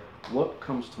together, what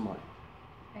comes to mind?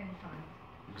 End times.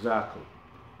 Exactly.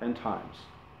 End times.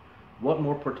 What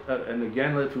more, and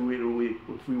again, if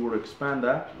we were to expand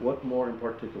that, what more in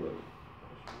particular?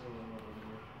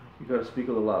 You got to speak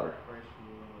a little louder.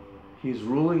 He's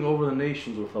ruling over the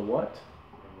nations with a what?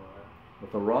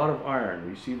 With a rod of iron.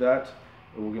 You see that?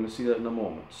 We're going to see that in a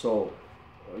moment. So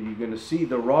you're going to see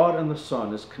the rod and the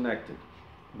son is connected.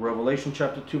 Revelation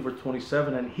chapter 2 verse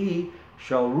 27, and he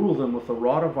shall rule them with a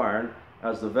rod of iron,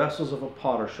 as the vessels of a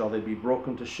potter shall they be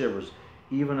broken to shivers,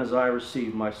 even as I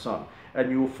received my son. And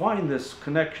you will find this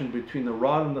connection between the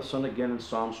rod and the son again in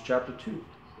Psalms chapter 2.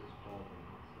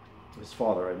 His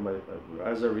father,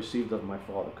 as I received of my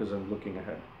father, because I'm looking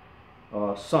ahead.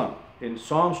 Son. In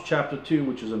Psalms chapter 2,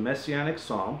 which is a messianic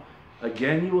psalm,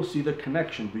 again you will see the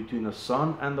connection between the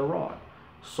son and the rod.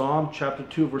 Psalm chapter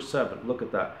 2 verse 7, look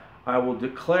at that. I will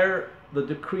declare the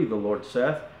decree, the Lord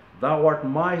saith, thou art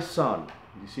my son.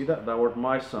 You see that? Thou art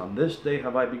my son. This day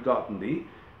have I begotten thee.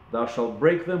 Thou shalt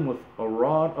break them with a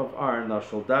rod of iron. Thou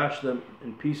shalt dash them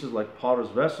in pieces like potter's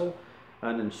vessel.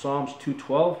 And in Psalms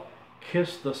 2:12,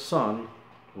 kiss the son,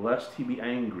 lest he be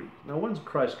angry. Now when's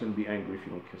Christ going to be angry if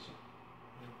you don't kiss him?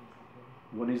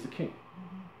 When he's the king.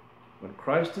 When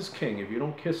Christ is king, if you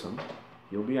don't kiss him,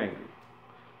 he'll be angry.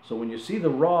 So when you see the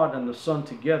rod and the son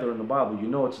together in the Bible, you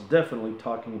know it's definitely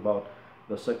talking about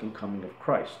the second coming of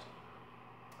Christ.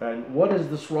 And what is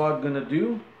this rod going to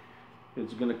do?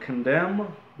 It's going to condemn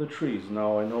the trees.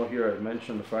 Now I know here I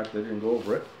mentioned the fact that I didn't go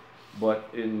over it, but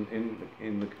in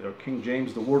the King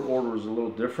James the word order is a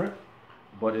little different.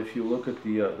 But if you look at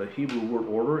the Hebrew word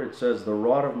order, it says the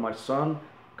rod of my son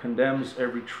condemns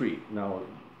every tree. Now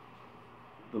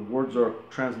the words are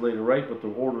translated right, but the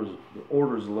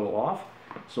order is a little off.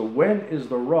 So when is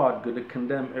the rod going to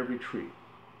condemn every tree?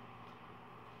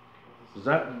 Does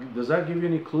that give you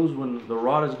any clues when the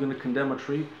rod is going to condemn a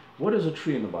tree? What is a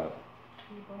tree in the Bible?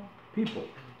 People.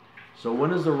 So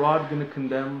when is the rod going to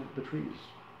condemn the trees?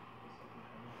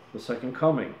 The second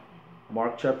coming.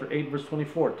 Mark chapter 8 verse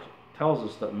 24 tells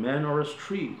us that men are as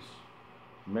trees.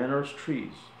 Men are as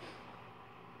trees.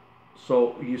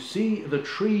 So you see the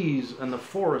trees and the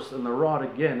forest and the rod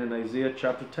again in Isaiah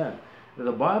chapter 10. Now,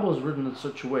 the Bible is written in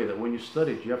such a way that when you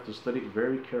study it, you have to study it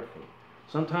very carefully.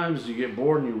 Sometimes you get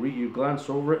bored and you glance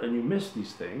over it and you miss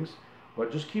these things,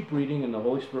 but just keep reading and the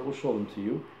Holy Spirit will show them to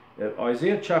you.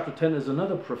 Isaiah chapter 10 is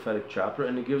another prophetic chapter,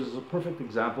 and it gives us a perfect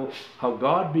example how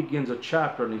God begins a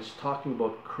chapter and he's talking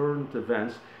about current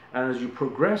events, and as you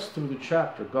progress through the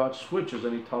chapter, God switches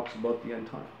and he talks about the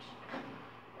end times.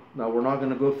 Now we're not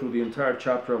going to go through the entire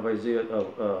chapter of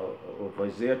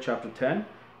Isaiah chapter 10,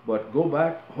 but go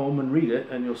back home and read it,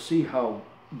 and you'll see how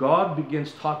God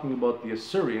begins talking about the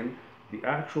Assyrian, the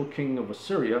actual king of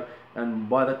Assyria, and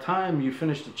by the time you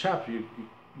finish the chapter, you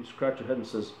scratch your head and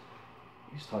says,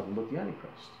 he's talking about the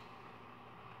Antichrist.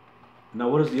 Now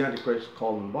what is the Antichrist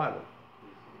called in the Bible?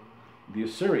 The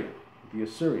Assyrian. The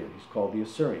Assyrian. He's called the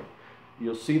Assyrian.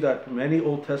 You'll see that many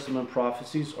Old Testament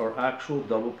prophecies are actual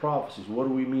double prophecies. What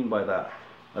do we mean by that?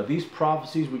 These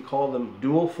prophecies, we call them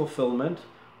dual fulfillment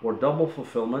or double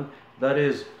fulfillment. That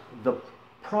is, the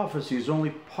prophecy is only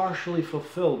partially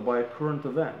fulfilled by a current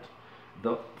event.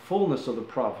 The fullness of the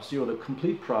prophecy or the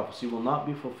complete prophecy will not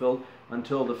be fulfilled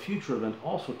until the future event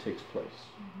also takes place.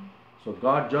 So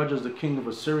God judges the king of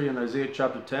Assyria in Isaiah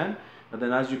chapter 10, and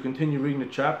then as you continue reading the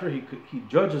chapter, he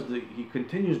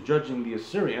continues judging the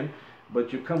Assyrian,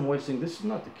 but you come away saying, this is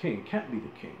not the king, it can't be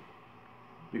the king.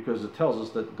 Because it tells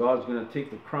us that God's going to take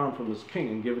the crown from this king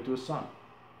and give it to his son.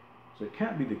 So it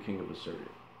can't be the king of Assyria.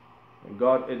 And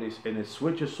God, and it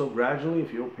switches so gradually,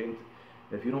 if you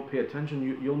don't pay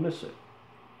attention, you'll miss it.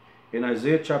 In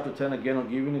Isaiah chapter 10, again, I'll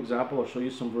give you an example. I'll show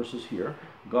you some verses here.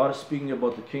 God is speaking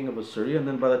about the king of Assyria, and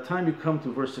then by the time you come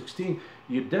to verse 16,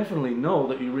 you definitely know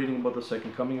that you're reading about the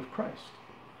second coming of Christ.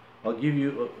 I'll give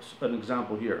you an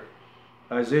example here.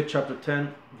 Isaiah chapter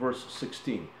 10, verse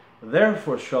 16.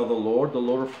 Therefore shall the Lord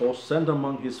of hosts, send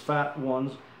among his fat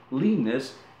ones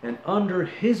leanness, and under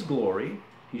his glory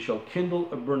he shall kindle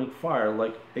a burning fire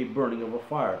like a burning of a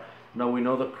fire. Now we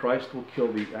know that Christ will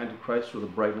kill the Antichrist through the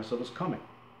brightness of his coming.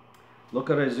 Look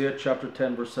at Isaiah chapter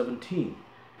 10, verse 17.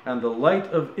 And the light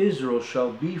of Israel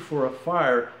shall be for a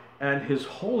fire, and his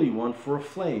Holy One for a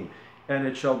flame. And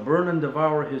it shall burn and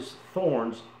devour his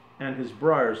thorns and his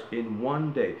briars in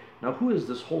one day. Now who is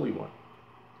this Holy One?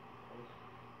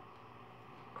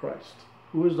 Christ.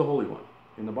 Who is the Holy One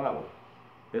in the Bible?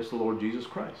 It's the Lord Jesus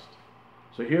Christ.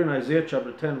 So here in Isaiah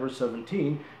chapter 10, verse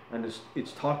 17, and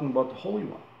it's talking about the Holy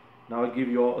One. Now I'll give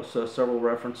you all several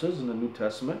references in the New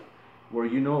Testament where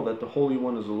you know that the Holy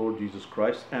One is the Lord Jesus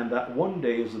Christ, and that one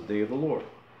day is the day of the Lord.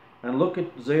 And look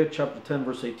at Isaiah chapter 10,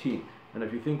 verse 18. And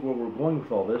if you think where we're going with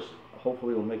all this,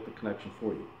 hopefully it'll make the connection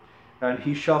for you. And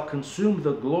he shall consume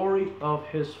the glory of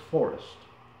his forest.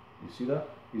 You see that?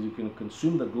 He's going to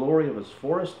consume the glory of his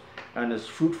forest and his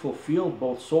fruitful field,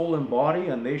 both soul and body,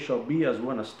 and they shall be as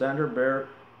when a standard bearer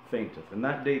fainteth. In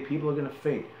that day, people are going to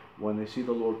faint when they see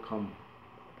the Lord come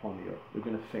upon the earth. They're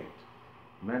going to faint.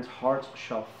 Men's hearts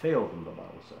shall fail them, the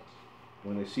Bible says.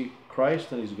 When they see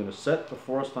Christ, and he's going to set the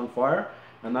forest on fire,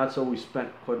 and that's how we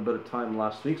spent quite a bit of time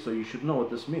last week, so you should know what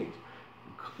this means.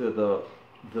 The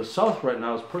south right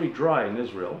now is pretty dry in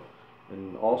Israel,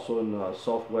 and also in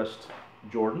southwest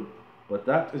Jordan. But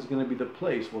that is going to be the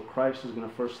place where Christ is going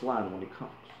to first land when he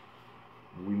comes.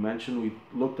 We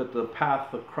looked at the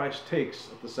path that Christ takes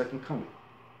at the second coming.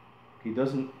 He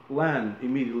doesn't land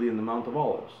immediately in the Mount of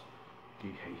Olives.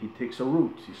 He takes a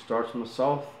route. He starts from the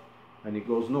south and he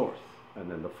goes north. And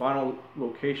then the final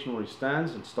location where he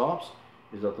stands and stops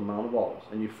is at the Mount of Olives.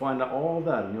 And you find out all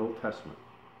that in the Old Testament.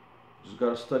 You just got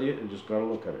to study it and just got to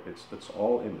look at it. It's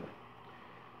all in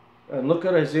there. And look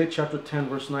at Isaiah chapter 10,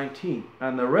 verse 19.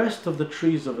 And the rest of the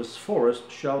trees of his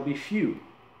forest shall be few,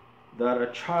 that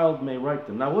a child may write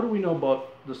them. Now, what do we know about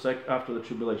after the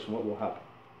tribulation? What will happen?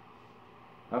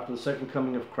 After the second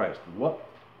coming of Christ, what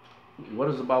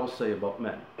does the Bible say about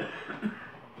men?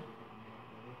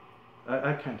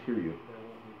 I can't hear you.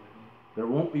 There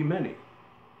won't be many.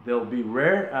 They'll be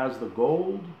rare as the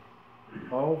gold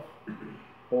of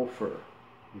Ophir.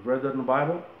 You've read that in the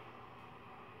Bible?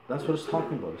 That's what it's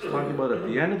talking about. It's talking about at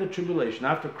the end of the tribulation,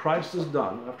 after Christ is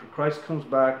done, after Christ comes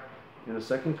back in the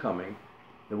second coming,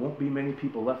 there won't be many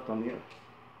people left on the earth.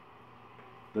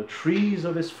 The trees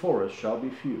of his forest shall be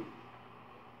few.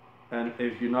 And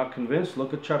if you're not convinced,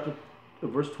 look at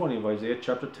verse 20 of Isaiah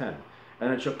chapter 10.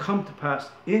 And it shall come to pass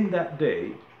in that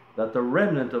day that the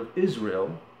remnant of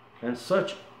Israel and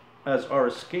such as are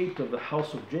escaped of the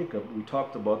house of Jacob, we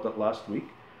talked about that last week,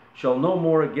 shall no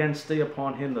more again stay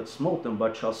upon him that smote them,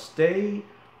 but shall stay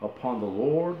upon the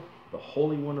Lord, the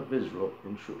Holy One of Israel,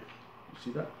 in truth. You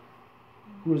see that?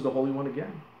 Who is the Holy One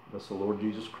again? That's the Lord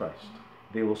Jesus Christ.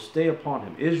 They will stay upon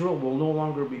him. Israel will no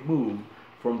longer be moved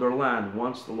from their land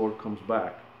once the Lord comes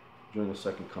back during the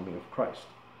second coming of Christ.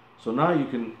 So now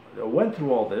I went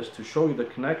through all this to show you the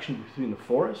connection between the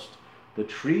forest, the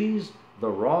trees, the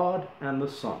rod, and the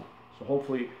sun. So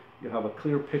hopefully you have a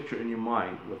clear picture in your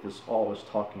mind what this all is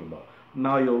talking about.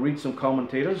 Now you'll read some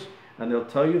commentators, and they'll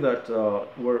tell you that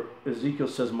where Ezekiel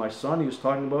says, my son, he was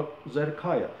talking about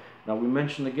Zedekiah. Now we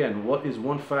mentioned again, what is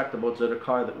one fact about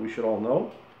Zedekiah that we should all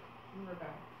know? He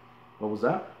rebelled. What was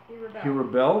that? He rebelled. He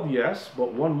rebelled, yes,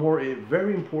 but one more, a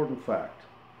very important fact.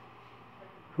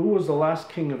 Who was the last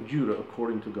king of Judah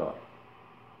according to God?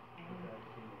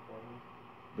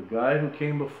 The guy who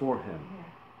came before him.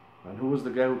 Yeah. And who was the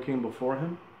guy who came before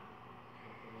him?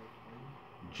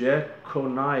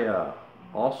 Jeconiah.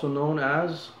 also known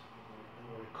as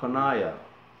Coniah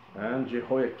and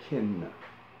Jehoiakim.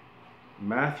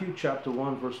 Matthew chapter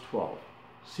 1 verse 12.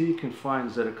 See, you can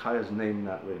find Zedekiah's name in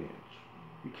that lineage.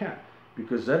 You can't,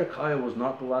 because Zedekiah was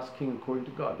not the last king according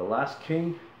to God. The last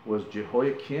king was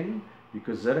Jehoiakim,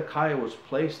 because Zedekiah was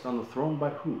placed on the throne by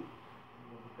who?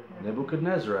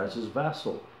 Nebuchadnezzar, as his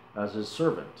vassal, as his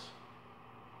servant.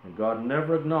 And God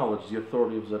never acknowledged the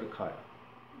authority of Zedekiah.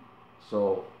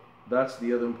 So that's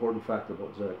the other important fact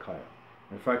about Zedekiah.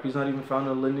 In fact, he's not even found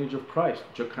in the lineage of Christ.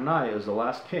 Jeconiah is the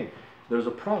last king. There's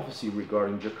a prophecy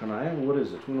regarding Jeconiah. What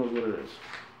is it? Who knows what it is?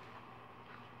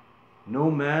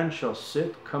 No man shall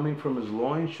sit, coming from his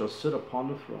loins, shall sit upon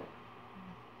the throne.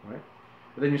 Right?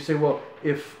 But then you say, well,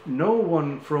 if no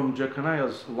one from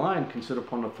Jeconiah's line can sit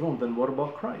upon the throne, then what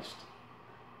about Christ?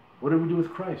 What do we do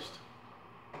with Christ?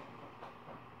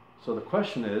 So the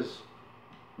question is,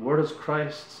 where does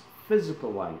Christ's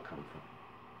physical line come from?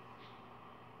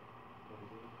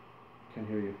 Can't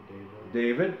hear you.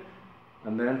 David.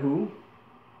 And then who?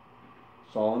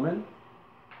 Solomon.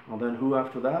 And then who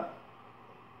after that?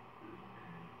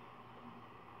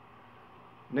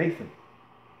 Nathan.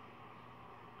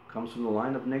 Comes from the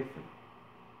line of Nathan.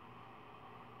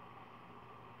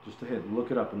 Just a hint,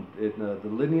 look it up in the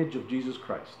lineage of Jesus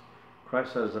Christ.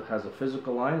 Christ has a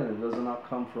physical line, and it does not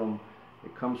come from,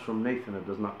 it comes from Nathan, it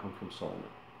does not come from Solomon.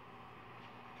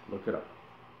 Look it up.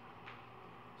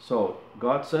 So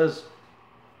God says,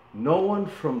 no one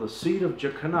from the seed of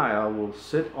Jeconiah will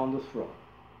sit on the throne.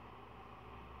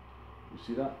 You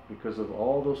see that? Because of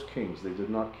all those kings, they did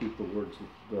not keep the words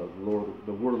of the Lord,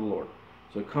 the word of the Lord.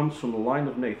 So it comes from the line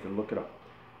of Nathan. Look it up.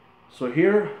 So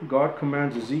here, God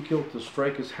commands Ezekiel to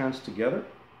strike his hands together,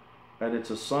 and it's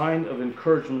a sign of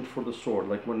encouragement for the sword.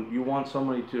 Like when you want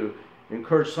somebody to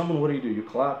encourage someone, what do? You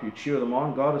clap, you cheer them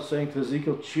on. God is saying to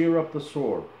Ezekiel, cheer up the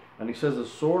sword. And he says the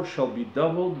sword shall be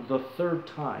doubled the third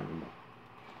time.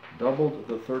 Doubled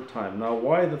the third time. Now,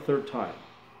 why the third time?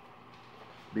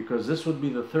 Because this would be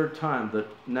the third time that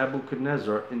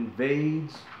Nebuchadnezzar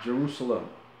invades Jerusalem.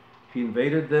 He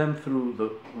invaded them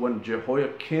when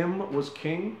Jehoiakim was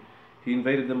king. He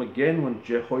invaded them again when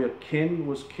Jehoiakim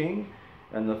was king.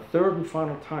 And the third and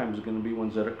final time is going to be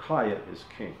when Zedekiah is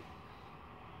king.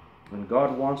 And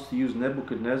God wants to use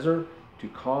Nebuchadnezzar to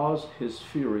cause his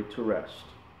fury to rest.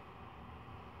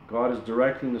 God is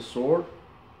directing the sword,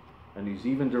 and he's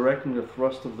even directing the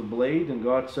thrust of the blade, and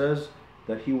God says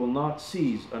that he will not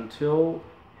cease until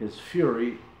his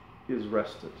fury is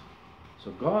rested.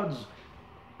 So God's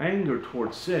anger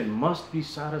towards sin must be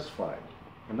satisfied,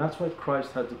 and that's why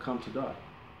Christ had to come to die.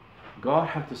 God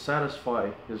had to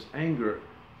satisfy his anger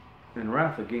and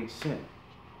wrath against sin.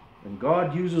 And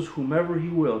God uses whomever he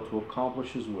will to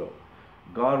accomplish his will.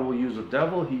 God will use the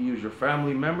devil, he'll use your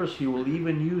family members, he will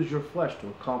even use your flesh to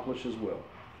accomplish his will.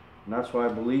 And that's why I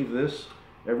believe this.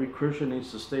 Every Christian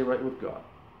needs to stay right with God.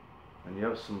 And you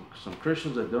have some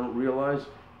Christians that don't realize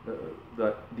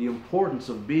that the importance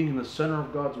of being in the center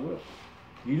of God's will.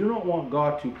 You do not want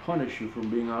God to punish you for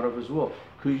being out of his will,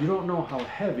 because you don't know how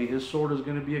heavy his sword is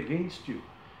going to be against you.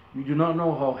 You do not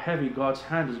know how heavy God's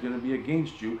hand is going to be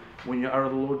against you when you're out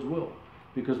of the Lord's will.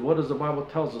 Because what does the Bible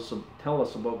tell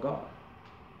us about God?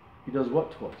 He does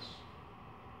what to us?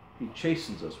 He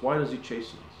chastens us. Why does he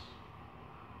chasten us?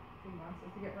 He wants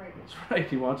us to get right with him. That's right.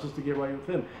 He wants us to get right with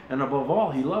him. And above all,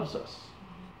 he loves us.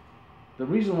 The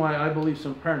reason why I believe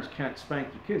some parents can't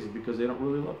spank their kids is because they don't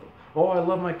really love them. Oh, I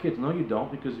love my kids. No, you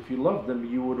don't, because if you love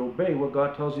them, you would obey what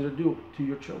God tells you to do to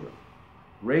your children.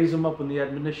 Raise them up in the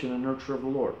admonition and nurture of the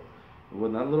Lord.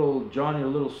 When that little Johnny or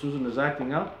little Susan is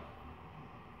acting up,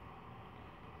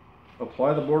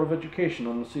 apply the Board of Education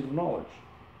on the seat of knowledge.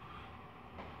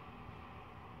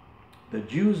 The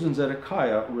Jews in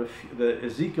Zedekiah, the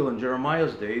Ezekiel and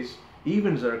Jeremiah's days,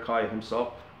 even Zedekiah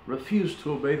himself, refused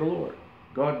to obey the Lord.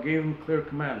 God gave them clear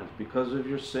commandments. Because of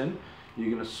your sin, you're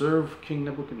going to serve King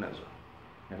Nebuchadnezzar.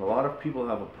 And a lot of people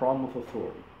have a problem with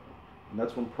authority. And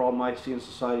that's one problem I see in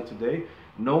society today.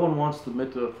 No one wants to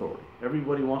submit to authority.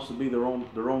 Everybody wants to be their own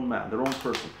man, their own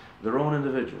person, their own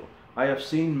individual. I have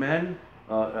seen men,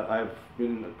 I've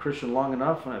been a Christian long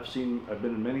enough, and I've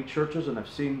been in many churches, and I've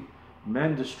seen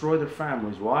men destroy their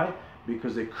families. Why?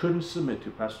 Because they couldn't submit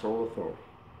to pastoral authority.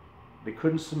 They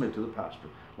couldn't submit to the pastor.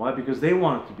 Why? Because they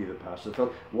wanted to be the pastor. They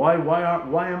thought, why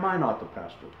am I not the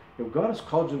pastor? If God has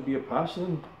called you to be a pastor,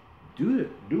 then do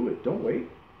it. Don't wait.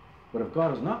 But if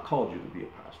God has not called you to be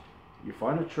a pastor, you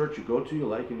find a church you go to you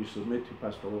like, and you submit to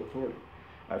pastoral authority.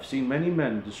 I've seen many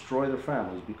men destroy their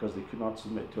families because they could not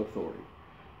submit to authority.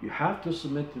 You have to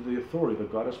submit to the authority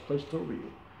that God has placed over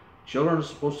you. Children are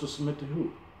supposed to submit to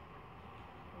who?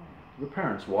 The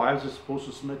parents. Wives are supposed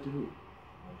to submit to who?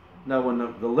 Now, when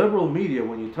the liberal media,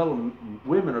 when you tell them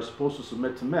women are supposed to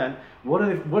submit to men,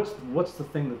 what's the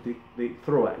thing that they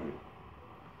throw at you?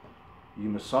 You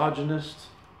misogynist,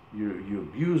 you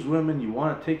abuse women, you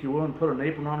want to take your woman, put an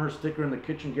apron on her, stick her in the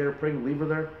kitchen, get her pregnant, leave her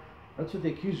there. That's what they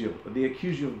accuse you of. They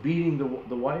accuse you of beating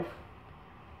the wife.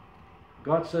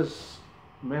 God says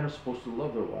men are supposed to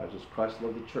love their wives as Christ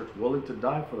loved the church, willing to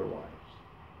die for their wives.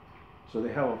 So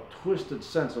they have a twisted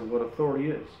sense of what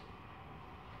authority is.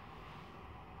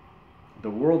 The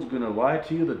world's going to lie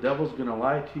to you. The devil's going to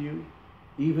lie to you.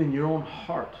 Even your own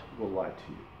heart will lie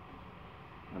to you.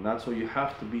 And that's why you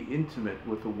have to be intimate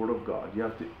with the Word of God. You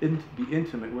have to be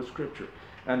intimate with Scripture.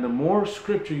 And the more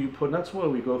Scripture you put, and that's why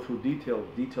we go through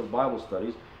detailed Bible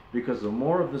studies, because the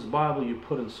more of this Bible you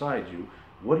put inside you,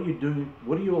 what are you doing?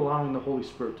 What are you allowing the Holy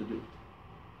Spirit to do?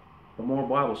 The more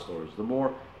Bible stories, the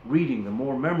more reading, the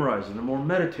more memorizing, the more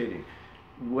meditating.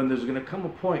 When there's going to come a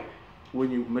point when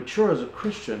you mature as a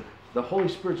Christian, the Holy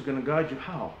Spirit's going to guide you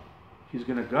how? He's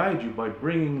going to guide you by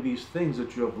bringing these things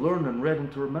that you have learned and read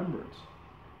into remembrance.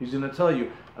 He's going to tell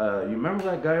you, you remember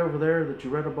that guy over there that you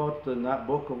read about in that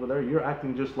book over there? You're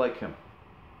acting just like him.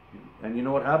 And you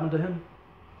know what happened to him?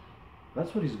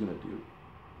 That's what he's going to do.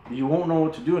 You won't know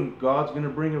what to do, and God's going to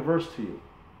bring a verse to you.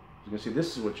 He's going to say,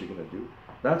 this is what you're going to do.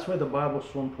 That's why the Bible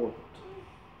is so important.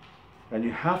 And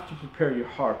you have to prepare your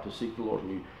heart to seek the Lord.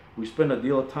 We spend a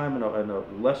deal of time in a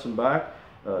lesson back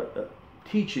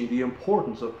teaching the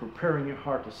importance of preparing your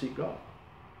heart to seek God.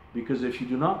 Because if you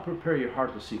do not prepare your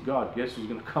heart to seek God, guess who's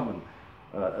going to come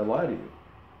and lie to you?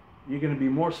 You're going to be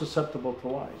more susceptible to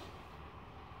lies.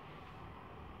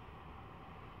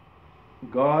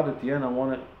 God, at the end, I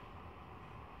want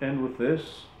to end with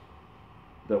this,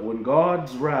 that when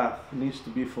God's wrath needs to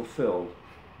be fulfilled,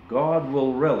 God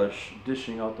will relish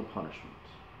dishing out the punishment.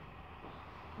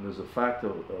 And there's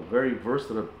a very verse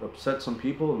that upset some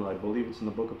people, and I believe it's in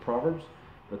the book of Proverbs,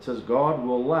 that says God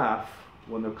will laugh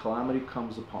when the calamity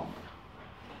comes upon them.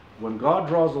 When God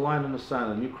draws a line in the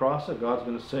sand and you cross it, God's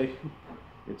going to say,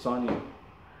 it's on you.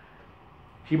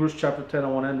 Hebrews chapter 10, I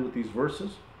want to end with these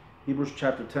verses. Hebrews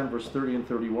chapter 10, verse 30 and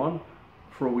 31.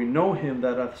 For we know him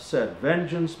that hath said,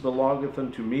 vengeance belongeth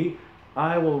unto me,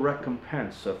 I will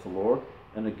recompense, saith the Lord.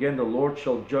 And again the Lord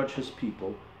shall judge his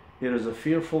people. It is a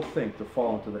fearful thing to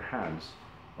fall into the hands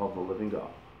of the living God.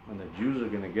 And the Jews are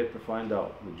going to get to find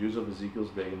out, the Jews of Ezekiel's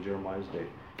day and Jeremiah's day,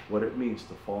 what it means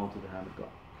to fall into the hand of God.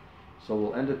 So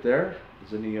we'll end it there.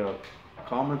 Is any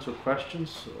comments or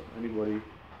questions? Anybody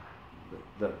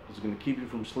that is going to keep you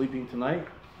from sleeping tonight?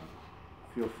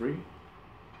 Feel free.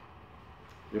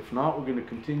 If not, we're going to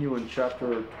continue in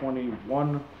chapter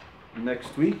 21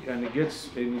 next week, and it gets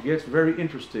very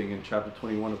interesting in chapter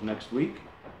 21 of next week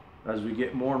as we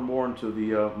get more and more into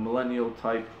the millennial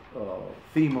type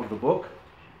theme of the book,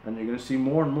 and you're going to see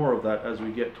more and more of that as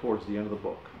we get towards the end of the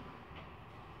book.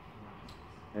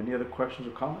 Any other questions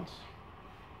or comments?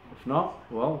 If not,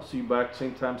 well, see you back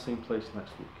same time, same place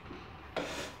next week.